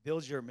do.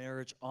 Build your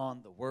marriage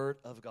on the Word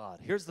of God.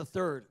 Here's the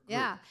third group.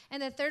 Yeah,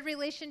 and the third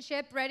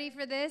relationship, ready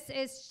for this,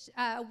 is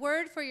a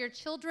word for your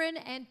children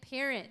and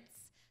parents.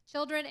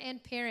 Children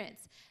and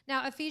parents.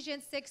 Now,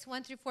 Ephesians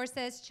 6:1-4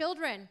 says,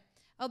 children,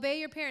 obey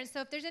your parents.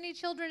 So if there's any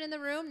children in the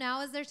room,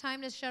 now is their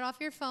time to shut off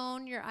your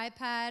phone, your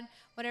iPad,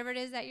 whatever it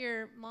is that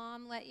your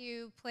mom let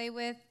you play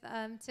with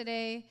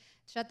today.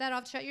 Shut that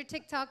off. Shut your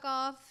TikTok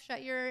off.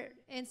 Shut your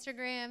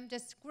Instagram.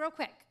 Just real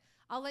quick.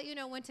 I'll let you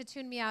know when to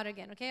tune me out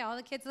again, okay? All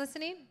the kids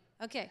listening?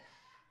 Okay.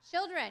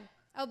 Children,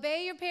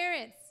 obey your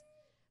parents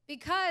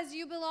because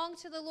you belong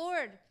to the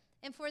Lord.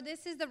 And for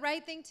this is the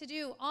right thing to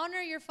do. Honor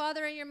your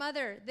father and your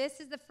mother.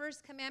 This is the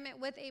first commandment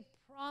with a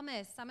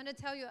promise. I'm going to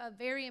tell you a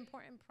very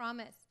important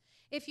promise.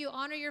 If you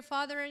honor your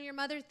father and your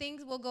mother,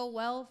 things will go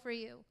well for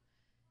you.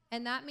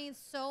 And that means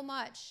so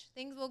much.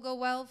 Things will go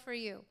well for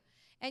you.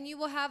 And you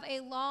will have a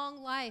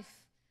long life.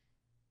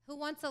 Who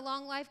wants a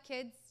long life,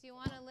 kids? Do you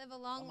want to live a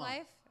long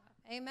life?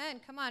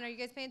 Amen. Come on. Are you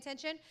guys paying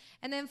attention?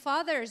 And then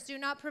fathers, do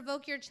not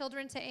provoke your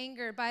children to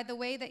anger by the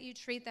way that you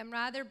treat them.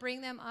 Rather,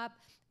 bring them up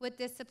with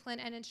discipline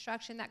and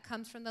instruction that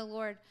comes from the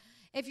Lord.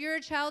 If you're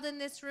a child in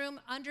this room,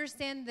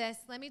 understand this.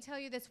 Let me tell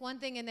you this one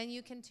thing, and then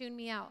you can tune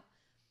me out.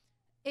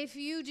 If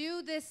you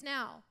do this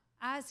now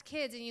as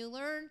kids and you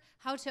learn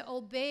how to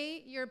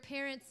obey your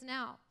parents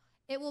now,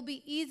 it will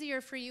be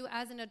easier for you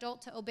as an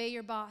adult to obey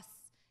your boss.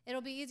 It'll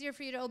be easier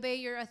for you to obey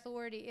your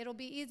authority. It'll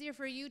be easier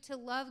for you to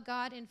love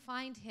God and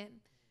find him.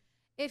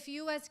 If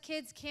you as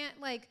kids can't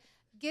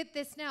get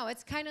this now,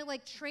 it's kind of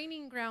like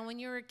training ground when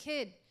you're a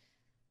kid.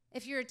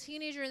 If you're a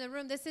teenager in the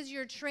room, this is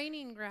your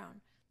training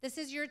ground. This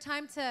is your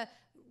time to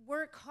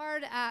work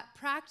hard at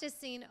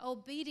practicing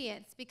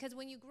obedience, because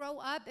when you grow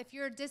up, if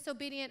you're a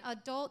disobedient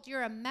adult,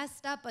 you're a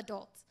messed up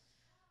adult.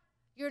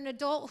 You're an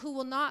adult who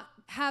will not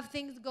have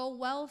things go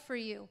well for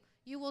you.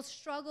 You will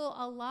struggle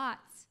a lot.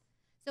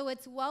 So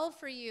it's well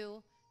for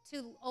you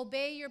to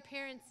obey your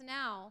parents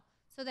now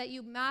so that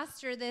you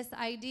master this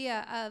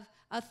idea of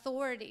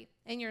authority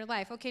in your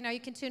life. Okay, now you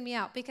can tune me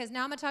out, because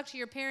now I'm going to talk to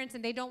your parents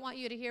and they don't want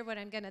you to hear what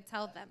I'm going to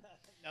tell them.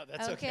 No,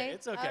 that's okay.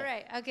 It's okay. All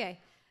right, okay.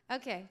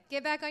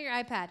 Get back on your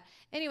iPad.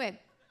 Anyway,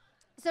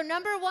 so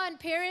number one,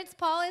 parents,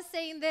 Paul is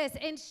saying this: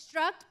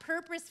 instruct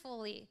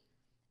purposefully.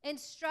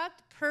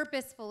 Instruct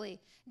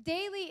purposefully.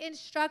 Daily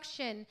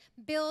instruction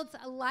builds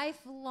a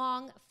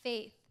lifelong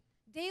faith.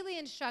 Daily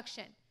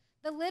instruction.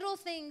 The little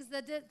things,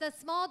 the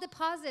small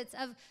deposits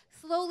of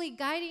slowly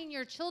guiding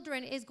your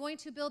children is going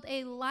to build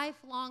a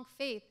lifelong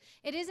faith.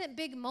 It isn't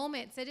big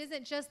moments. It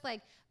isn't just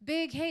like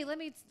big, hey, let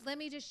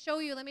me just show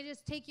you, let me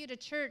just take you to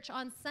church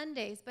on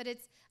Sundays, but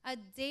it's a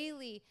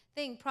daily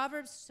thing.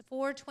 Proverbs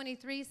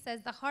 4:23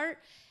 says, the heart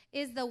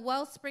is the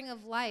wellspring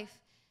of life.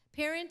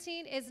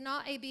 Parenting is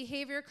not a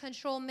behavior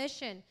control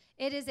mission.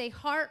 It is a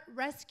heart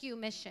rescue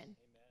mission. Amen.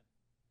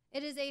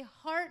 It is a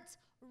heart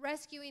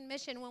rescuing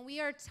mission. When we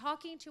are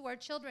talking to our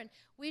children,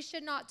 we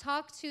should not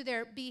talk to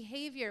their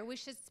behavior. We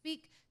should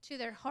speak to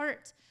their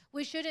heart.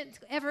 We shouldn't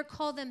ever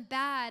call them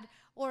bad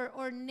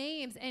or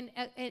names and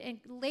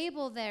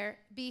label their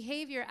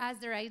behavior as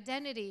their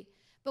identity.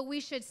 But we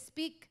should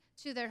speak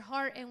to their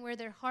heart and where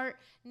their heart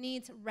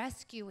needs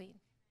rescuing.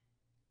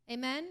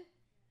 Amen?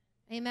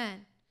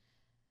 Amen.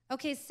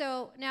 Okay,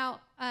 so now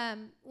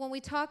when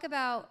we talk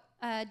about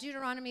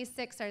Deuteronomy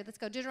 6, let's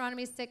go.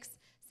 Deuteronomy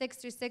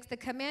 6:6. The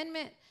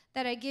commandment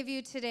that I give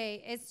you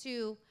today is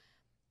to,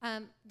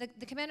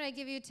 the commandment I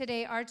give you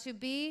today are to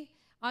be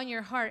on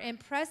your heart.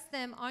 Impress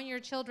them on your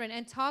children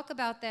and talk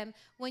about them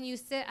when you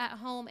sit at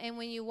home and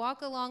when you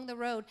walk along the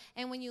road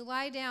and when you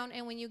lie down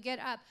and when you get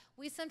up.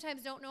 We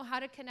sometimes don't know how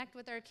to connect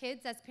with our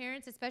kids as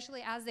parents,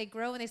 especially as they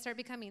grow and they start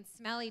becoming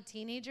smelly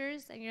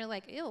teenagers. And you're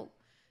like, ew,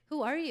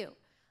 who are you?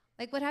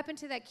 Like, what happened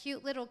to that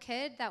cute little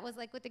kid that was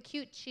like with the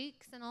cute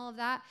cheeks and all of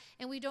that?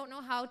 And we don't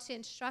know how to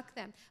instruct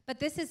them. But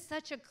this is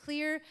such a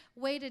clear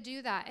way to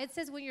do that. It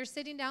says when you're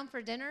sitting down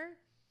for dinner.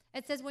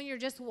 It says when you're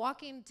just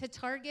walking to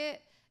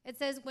Target. It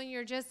says when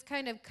you're just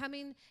kind of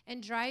coming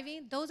and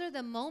driving. Those are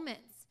the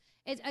moments.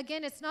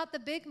 It's not the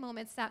big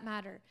moments that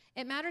matter.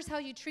 It matters how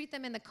you treat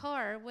them in the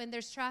car when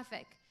there's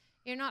traffic.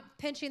 You're not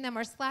pinching them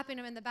or slapping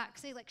them in the back.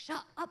 Say, like,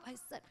 shut up, I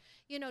said.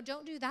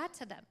 Don't do that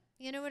to them.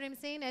 You know what I'm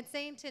saying? It's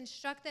saying to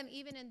instruct them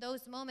even in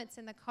those moments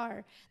in the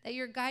car, that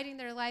you're guiding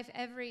their life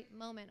every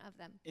moment of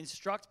them.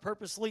 Instruct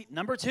purposely.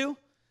 Number 2,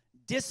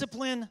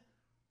 discipline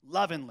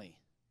lovingly.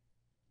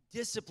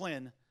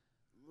 Discipline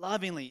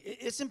lovingly.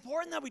 It's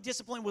important that we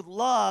discipline with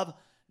love,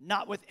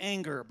 not with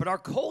anger. But our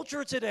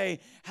culture today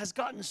has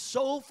gotten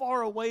so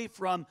far away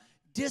from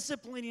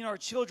disciplining our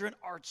children.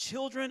 Our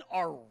children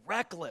are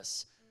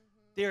reckless.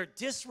 They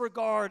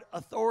disregard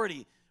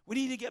authority. We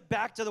need to get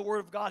back to the Word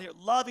of God here.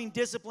 Loving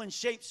discipline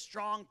shapes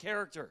strong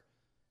character.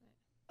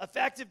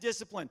 Effective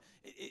discipline.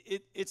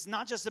 It's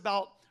not just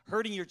about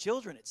hurting your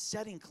children. It's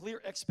setting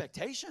clear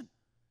expectation.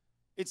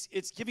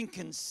 It's giving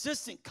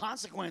consistent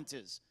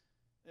consequences.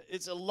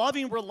 It's a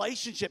loving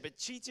relationship. It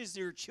teaches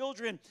your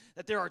children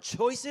that there are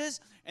choices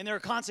and there are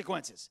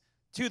consequences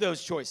to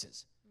those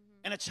choices.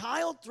 And a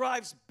child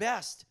thrives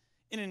best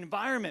in an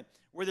environment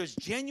where there's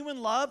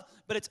genuine love,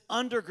 but it's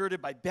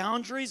undergirded by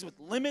boundaries with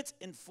limits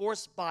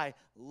enforced by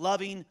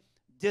loving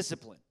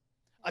discipline.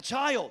 A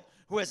child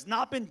who has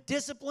not been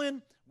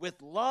disciplined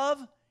with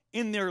love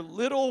in their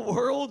little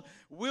world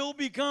will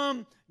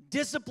become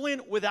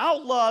disciplined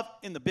without love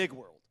in the big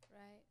world.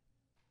 Right.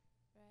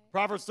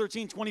 Proverbs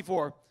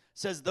 13:24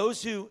 says,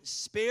 those who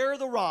spare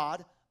the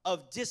rod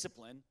of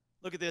discipline,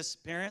 look at this,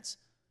 parents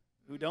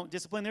who don't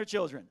discipline their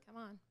children. Come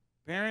on.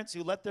 Parents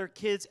who let their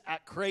kids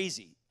act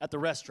crazy at the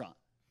restaurant.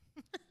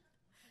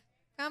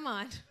 Come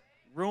on.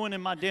 Ruining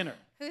my dinner.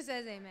 Who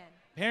says amen?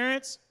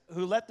 Parents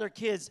who let their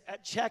kids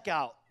at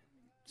checkout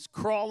just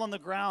crawl on the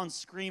ground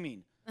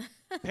screaming.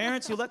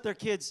 Parents who let their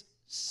kids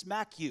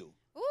smack you.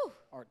 Ooh.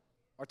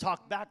 Or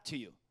talk back to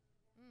you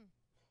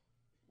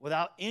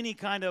without any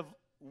kind of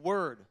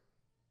word.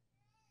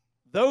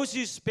 Those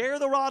who spare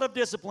the rod of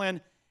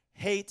discipline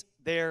hate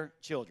their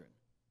children.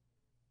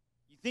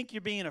 You think you're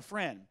being a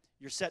friend,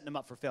 you're setting them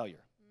up for failure.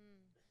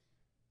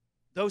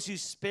 Those who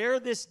spare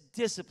this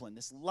discipline,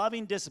 this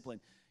loving discipline,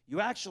 you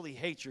actually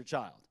hate your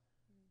child.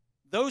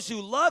 Those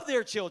who love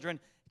their children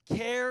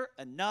care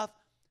enough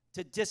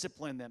to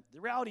discipline them.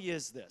 The reality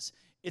is this.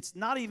 It's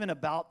not even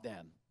about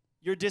them.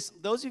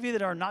 Those of you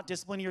that are not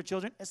disciplining your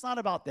children, it's not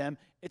about them.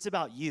 It's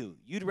about you.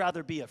 You'd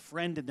rather be a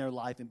friend in their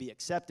life and be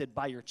accepted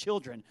by your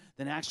children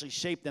than actually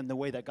shape them the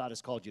way that God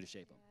has called you to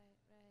shape them.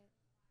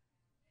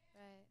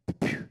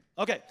 Right.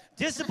 Okay,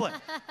 discipline.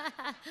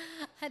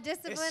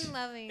 Discipline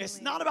lovingly.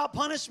 It's not about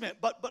punishment,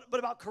 but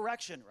about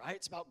correction, right?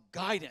 It's about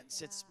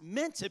guidance. Yeah. It's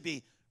meant to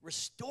be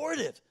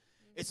restorative.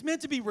 It's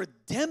meant to be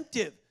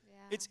redemptive.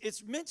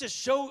 It's meant to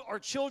show our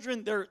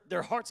children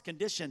their heart's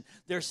condition,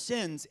 their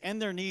sins,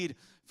 and their need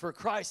for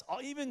Christ.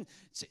 I'll even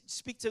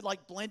speak to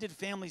like blended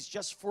families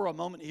just for a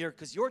moment here,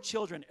 because your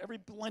children, every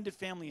blended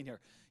family in here,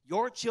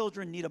 your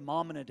children need a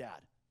mom and a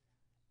dad.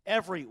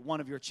 Every one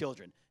of your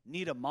children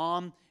need a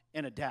mom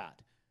and a dad.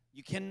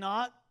 You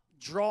cannot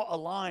draw a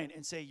line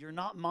and say you're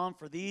not mom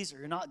for these or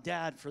you're not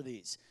dad for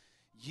these.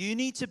 You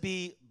need to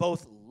be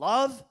both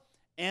love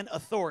and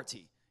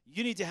authority.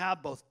 You need to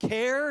have both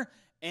care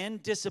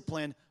and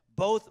discipline.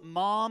 Both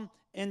mom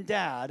and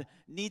dad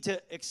need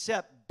to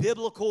accept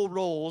biblical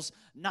roles,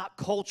 not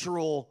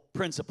cultural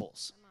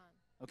principles.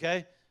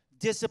 Okay?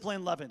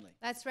 Discipline lovingly.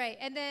 That's right.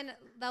 And then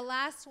the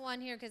last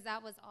one here, because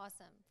that was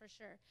awesome for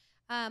sure.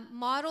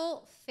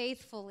 Model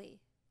faithfully.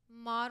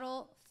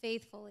 Model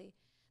faithfully.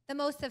 The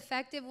most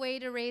effective way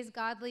to raise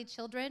godly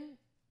children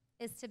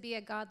is to be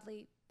a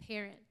godly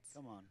parent.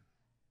 Come on.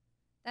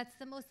 That's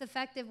the most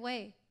effective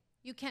way.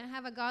 You can't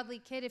have a godly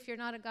kid if you're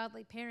not a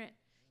godly parent.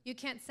 You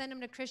can't send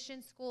them to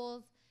Christian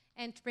schools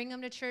and bring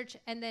them to church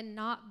and then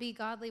not be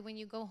godly when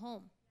you go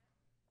home.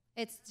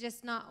 It's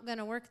just not going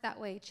to work that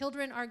way.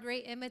 Children are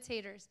great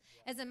imitators.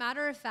 As a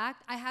matter of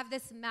fact, I have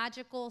this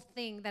magical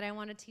thing that I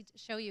want to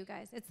show you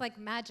guys. It's like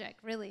magic,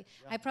 really.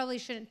 Yeah. I probably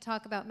shouldn't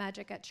talk about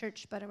magic at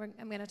church, but I'm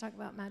going to talk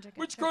about magic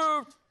at church.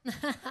 Witchcraft!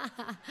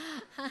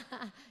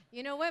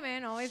 You know,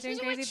 women always doing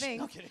crazy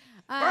things. No kidding.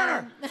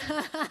 Burner!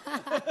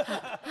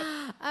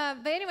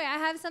 But anyway, I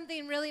have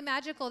something really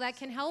magical that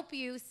can help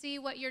you see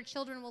what your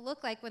children will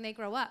look like when they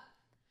grow up.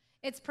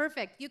 It's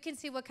perfect. You can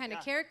see what kind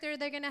of character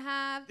they're going to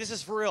have. This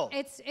is for real.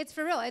 It's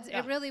for real.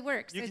 It really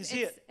works. You can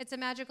see it. It's a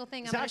magical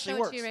thing. I'm going to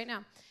show it to you right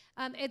now.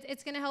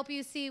 It's going to help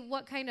you see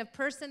what kind of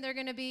person they're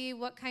going to be,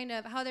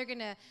 how they're going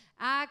to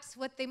act,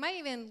 what they might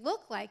even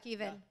look like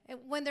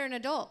when they're an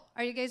adult.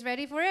 Are you guys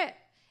ready for it?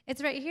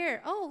 It's right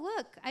here. Oh,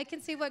 look. I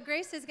can see what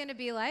Grace is going to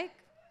be like,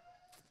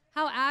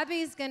 how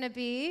Abby's going to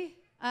be.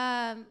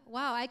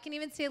 Wow, I can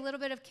even see a little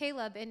bit of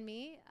Caleb in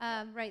me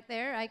right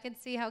there. I can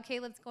see how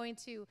Caleb's going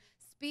to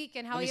speak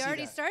and how he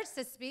already starts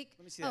to speak.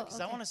 Let me see that,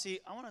 because I want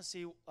to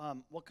see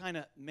what kind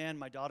of man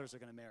my daughters are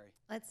going to marry.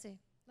 Let's see.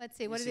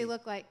 What does he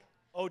look like?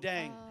 Oh,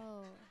 dang.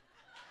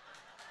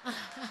 Oh.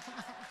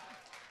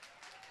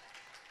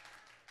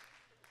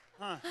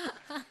 Huh.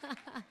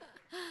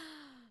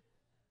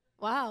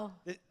 Wow.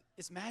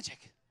 It's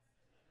magic.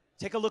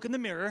 Take a look in the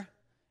mirror,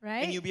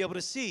 right? And you'll be able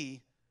to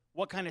see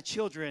what kind of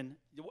children,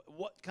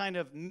 what kind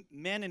of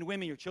men and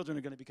women your children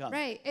are going to become.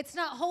 Right. It's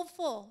not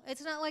hopeful.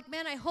 It's not like,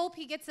 man, I hope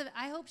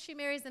she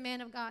marries the man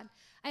of God.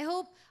 I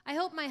hope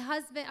my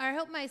husband, or I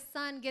hope my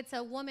son gets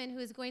a woman who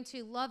is going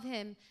to love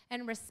him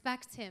and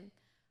respect him.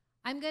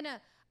 I'm going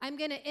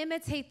to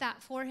imitate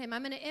that for him.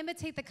 I'm going to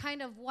imitate the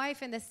kind of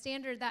wife and the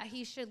standard that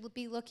he should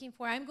be looking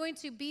for. I'm going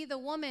to be the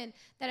woman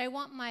that I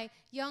want my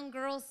young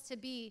girls to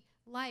be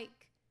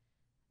like.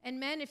 And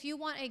men, if you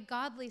want a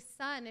godly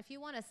son, if you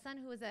want a son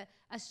who is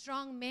a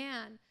strong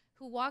man,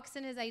 who walks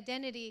in his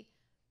identity,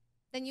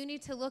 then you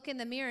need to look in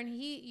the mirror and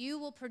you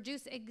will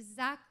produce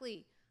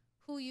exactly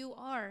who you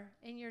are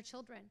in your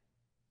children.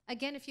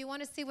 Again, if you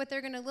want to see what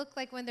they're going to look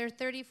like when they're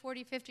 30,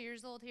 40, 50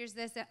 years old, here's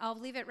this. I'll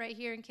leave it right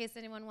here in case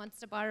anyone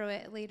wants to borrow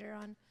it later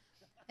on.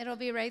 It'll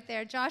be right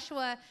there.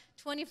 Joshua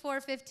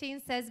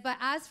 24:15 says, "But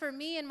as for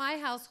me and my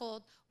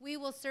household, we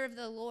will serve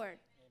the Lord."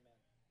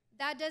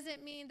 That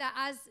doesn't mean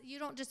that you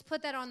don't just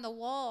put that on the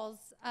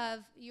walls of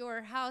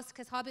your house,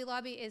 because Hobby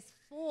Lobby is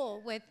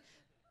full with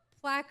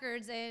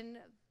placards and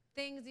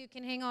things you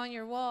can hang on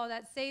your wall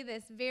that say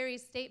this very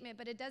statement,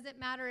 but it doesn't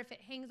matter if it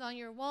hangs on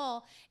your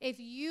wall. If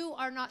you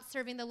are not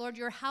serving the Lord,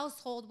 your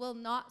household will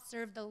not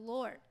serve the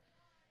Lord.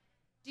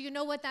 Do you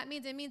know what that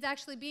means? It means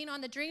actually being on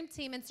the dream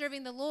team and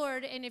serving the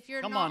Lord, and if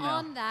you're not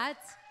on that,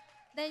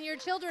 then your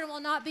children will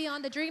not be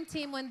on the dream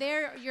team when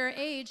they're your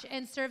age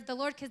and serve the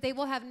Lord, because they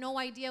will have no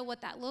idea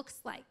what that looks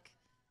like.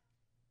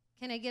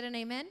 Can I get an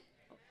amen?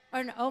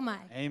 Or no, oh my.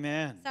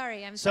 Amen.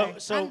 Sorry, I'm sorry.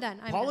 I'm done.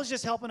 Paul is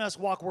just helping us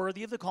walk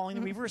worthy of the calling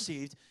that we've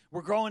received.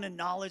 We're growing in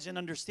knowledge and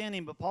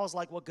understanding, but Paul's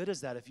like, what good is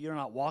that if you're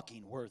not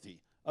walking worthy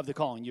of the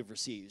calling you've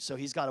received? So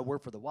he's got a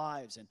word for the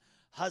wives and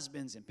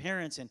husbands and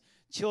parents and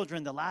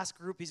children. The last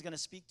group he's going to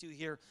speak to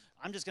here,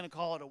 I'm just going to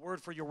call it a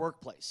word for your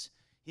workplace.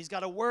 He's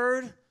got a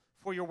word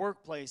for your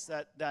workplace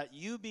that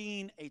you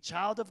being a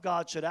child of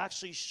God should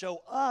actually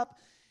show up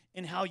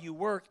in how you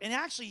work. And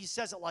actually, he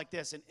says it like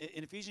this in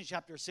Ephesians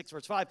chapter 6,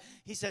 verse 5.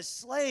 He says,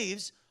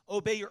 slaves,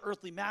 obey your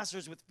earthly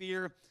masters with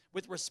fear,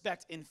 with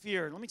respect and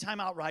fear. Let me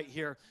time out right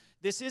here.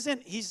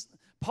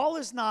 Paul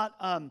is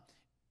not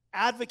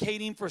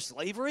advocating for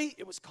slavery.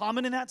 It was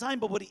common in that time,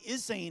 but what he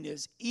is saying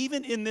is,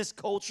 even in this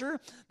culture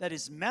that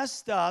is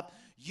messed up,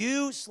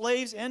 you,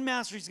 slaves and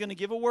masters, he's going to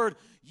give a word,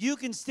 you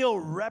can still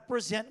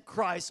represent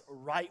Christ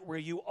right where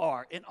you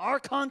are. In our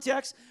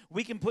context,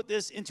 we can put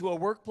this into a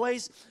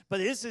workplace, but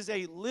this is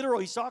a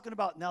literal, he's talking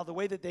about now the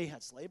way that they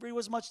had slavery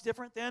was much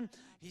different then.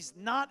 He's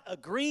not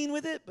agreeing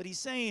with it, but he's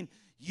saying,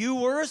 you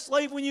were a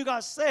slave when you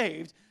got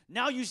saved.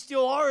 Now you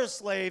still are a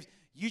slave.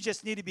 You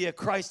just need to be a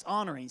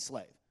Christ-honoring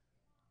slave.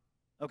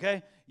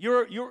 Okay?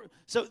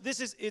 So this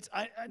is,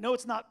 I know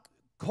it's not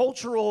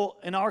cultural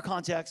in our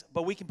context,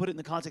 but we can put it in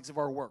the context of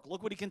our work.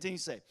 Look what he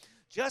continues to say.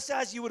 Just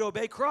as you would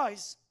obey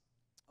Christ,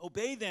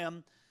 obey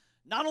them,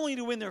 not only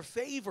to win their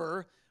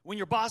favor when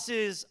your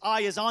boss's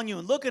eye is on you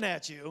and looking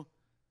at you,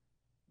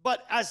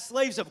 but as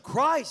slaves of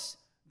Christ,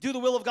 do the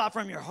will of God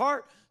from your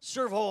heart,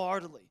 serve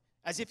wholeheartedly,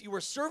 as if you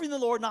were serving the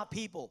Lord, not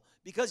people,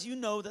 because you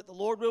know that the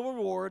Lord will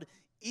reward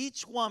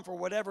each one for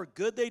whatever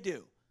good they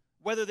do,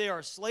 whether they are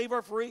a slave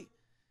or free.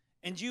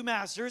 And you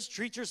masters,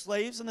 treat your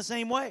slaves in the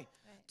same way.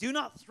 Right. Do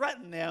not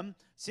threaten them,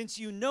 since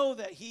you know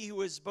that he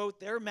who is both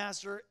their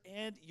master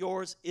and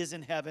yours is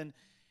in heaven,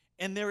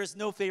 and there is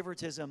no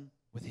favoritism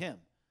with him.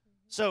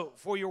 So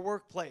for your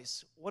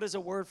workplace, what is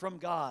a word from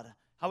God?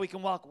 How we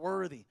can walk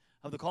worthy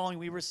of the calling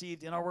we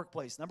received in our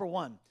workplace. Number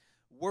one,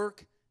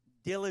 work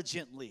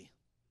diligently.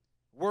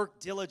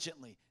 Work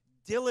diligently.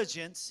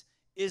 Diligence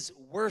is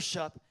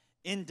worship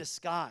in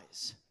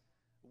disguise.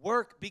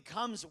 Work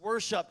becomes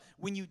worship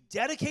when you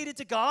dedicate it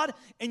to God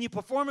and you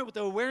perform it with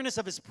the awareness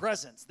of his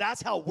presence.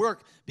 That's how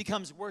work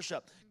becomes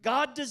worship.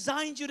 God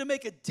designed you to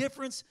make a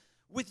difference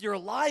with your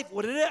life,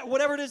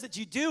 whatever it is that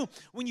you do.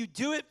 When you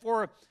do it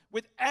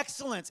with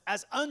excellence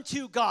as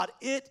unto God,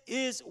 it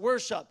is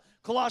worship.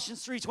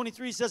 Colossians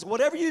 3:23 says,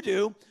 whatever you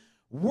do,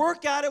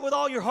 work at it with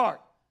all your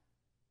heart,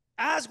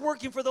 as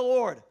working for the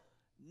Lord,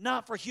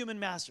 not for human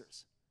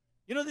masters.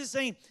 You know, this is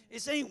saying,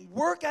 it's saying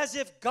work as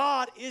if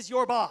God is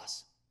your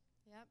boss.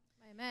 Yep,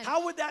 amen.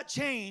 How would that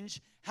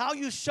change how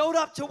you showed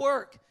up to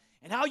work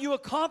and how you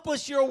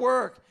accomplished your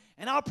work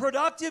and how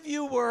productive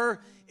you were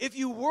if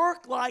you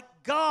work like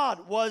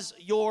God was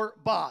your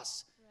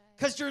boss?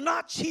 Because you're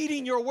not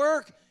cheating your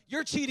work,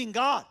 you're cheating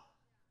God.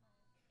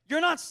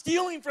 You're not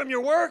stealing from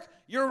your work,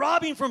 you're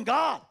robbing from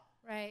God.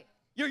 Right.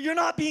 You're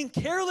not being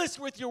careless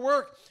with your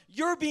work,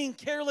 you're being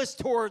careless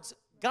towards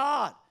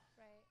God.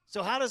 Right.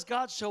 So how does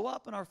God show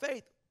up in our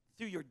faith?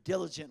 Through your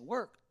diligent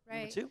work. Right.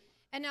 Number two.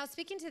 And now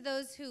speaking to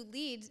those who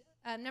lead,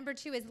 number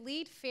two is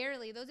lead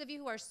fairly. Those of you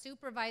who are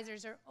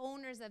supervisors or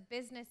owners of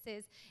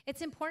businesses,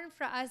 it's important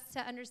for us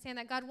to understand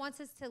that God wants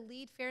us to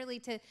lead fairly,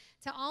 to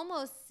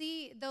almost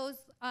see those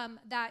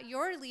that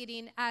you're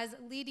leading as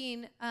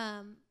leading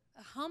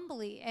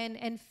humbly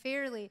and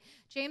fairly.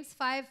 James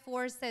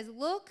 5:4 says,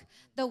 look,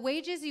 the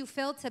wages you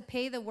failed to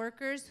pay the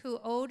workers who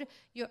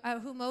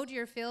mowed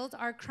your fields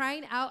are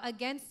crying out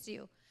against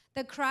you.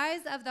 The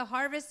cries of the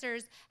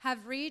harvesters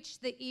have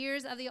reached the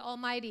ears of the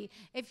Almighty.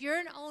 If you're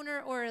an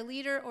owner or a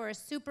leader or a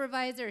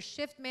supervisor, a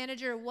shift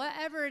manager,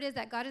 whatever it is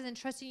that God is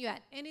entrusting you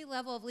at any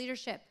level of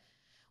leadership,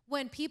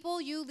 when people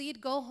you lead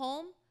go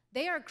home,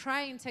 they are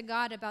crying to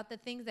God about the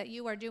things that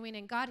you are doing,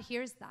 and God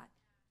hears that.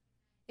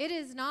 It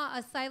is not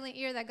a silent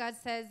ear that God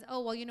says,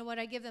 oh, well, you know what,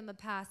 I give them a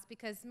pass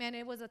because, man,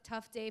 it was a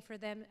tough day for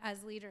them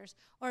as leaders.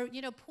 Or,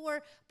 you know,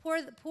 poor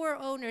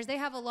owners, they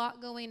have a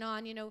lot going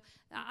on. You know,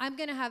 I'm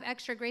going to have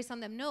extra grace on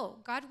them. No,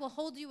 God will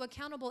hold you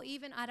accountable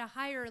even at a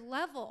higher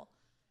level.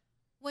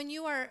 When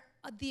you are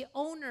the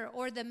owner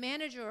or the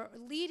manager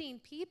leading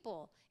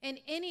people in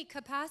any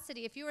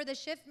capacity, if you are the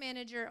shift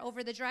manager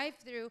over the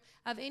drive-thru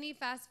of any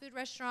fast food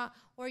restaurant,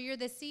 or you're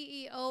the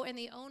CEO and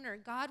the owner,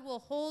 God will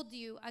hold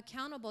you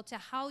accountable to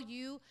how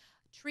you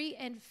treat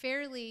and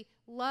fairly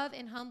love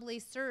and humbly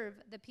serve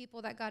the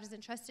people that God has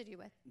entrusted you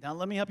with. Now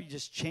let me help you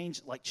just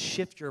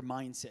shift your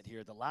mindset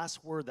here. The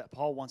last word that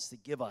Paul wants to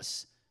give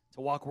us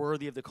to walk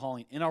worthy of the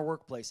calling in our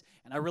workplace,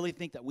 and I really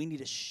think that we need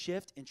to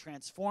shift and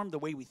transform the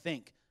way we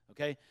think.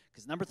 Okay?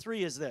 Because number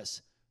 3 is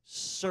this: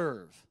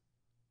 serve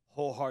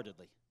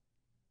wholeheartedly.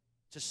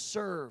 To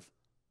serve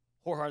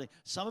wholeheartedly.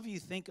 Some of you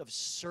think of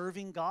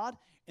serving God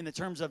in the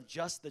terms of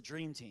just the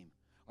dream team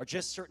or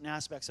just certain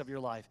aspects of your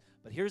life.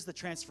 But here's the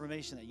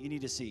transformation that you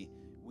need to see.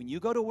 When you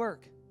go to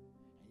work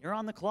and you're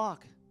on the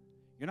clock,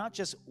 you're not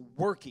just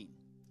working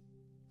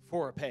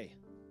for a pay.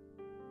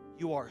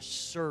 You are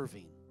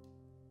serving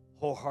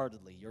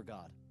wholeheartedly your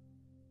God.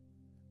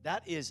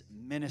 That is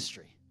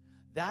ministry.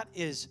 That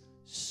is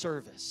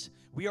service.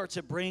 We are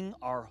to bring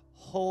our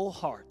whole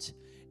heart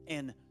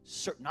and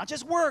serve, not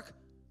just work,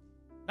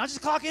 not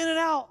just clock in and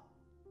out,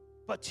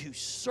 but to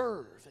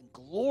serve and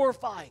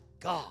glorify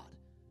God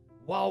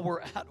while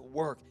we're at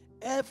work.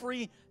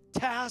 Every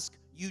task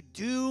you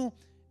do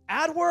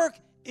at work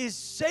is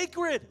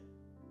sacred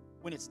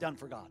when it's done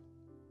for God.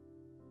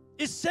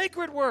 It's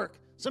sacred work.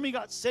 Some of you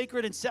got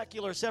sacred and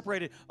secular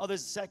separated. Oh,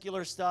 there's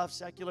secular stuff,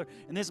 secular,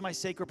 and this is my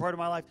sacred part of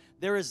my life.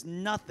 There is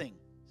nothing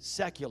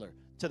secular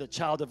to the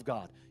child of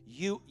God.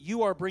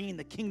 You are bringing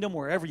the kingdom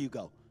wherever you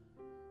go.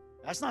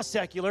 That's not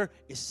secular.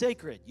 It's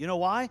sacred. You know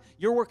why?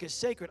 Your work is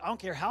sacred. I don't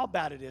care how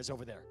bad it is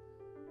over there.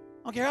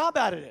 I don't care how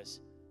bad it is.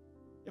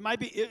 They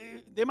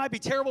might be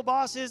terrible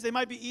bosses. They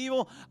might be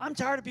evil. I'm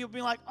tired of people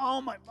being like,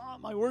 oh,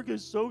 my work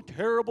is so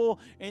terrible,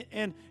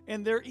 and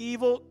they're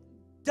evil.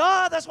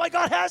 Duh, that's why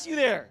God has you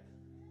there.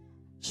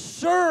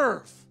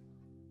 Serve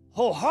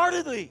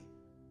wholeheartedly.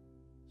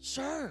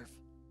 Serve.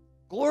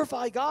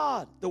 Glorify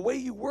God. The way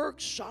you work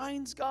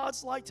shines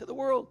God's light to the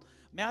world.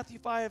 Matthew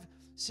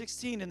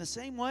 5:16, in the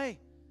same way,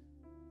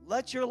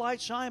 let your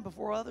light shine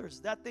before others,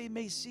 that they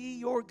may see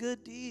your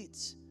good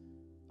deeds.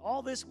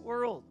 All this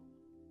world,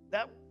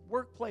 that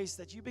workplace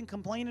that you've been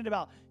complaining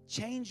about,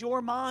 change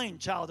your mind,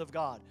 child of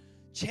God.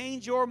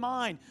 Change your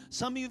mind.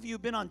 Some of you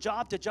have been on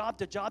job to job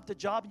to job to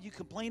job, and you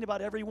complain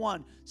about every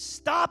one.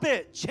 Stop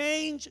it.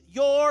 Change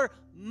your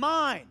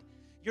mind.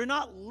 You're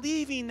not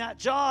leaving that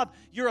job.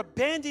 You're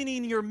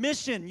abandoning your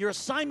mission, your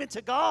assignment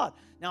to God.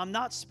 Now, I'm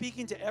not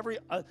speaking to every,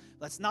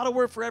 that's not a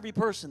word for every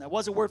person. That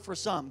was a word for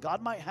some.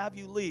 God might have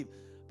you leave.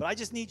 But I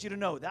just need you to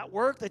know that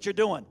work that you're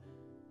doing,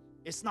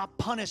 it's not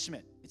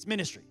punishment. It's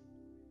ministry.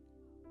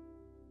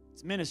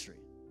 It's ministry.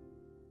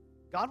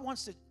 God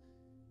wants to,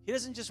 He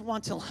doesn't just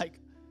want to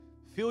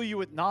fill you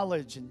with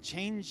knowledge and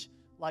change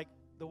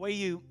the way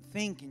you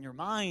think in your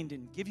mind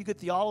and give you good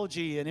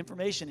theology and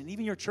information and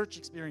even your church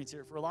experience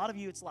here. For a lot of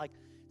you, it's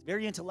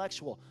very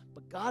intellectual.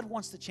 But God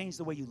wants to change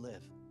the way you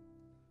live.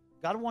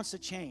 God wants to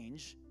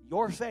change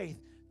your faith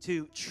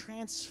to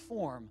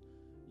transform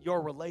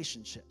your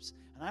relationships.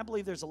 And I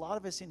believe there's a lot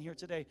of us in here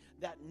today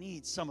that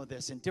need some of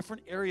this in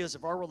different areas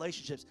of our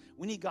relationships.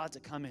 We need God to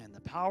come in,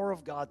 the power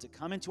of God to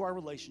come into our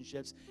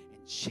relationships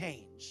and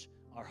change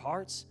our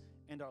hearts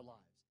and our lives.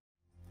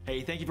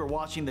 Hey, thank you for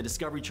watching the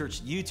Discovery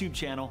Church YouTube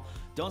channel.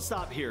 Don't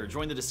stop here.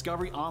 Join the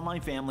Discovery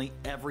Online family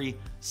every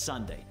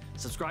Sunday.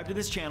 Subscribe to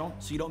this channel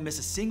so you don't miss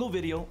a single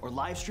video or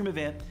live stream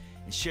event,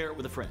 and share it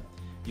with a friend.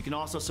 You can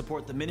also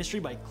support the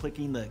ministry by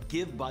clicking the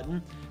Give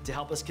button to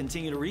help us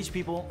continue to reach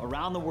people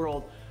around the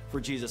world for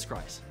Jesus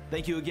Christ.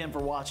 Thank you again for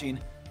watching.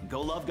 Go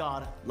love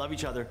God, love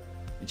each other,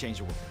 and change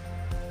the world.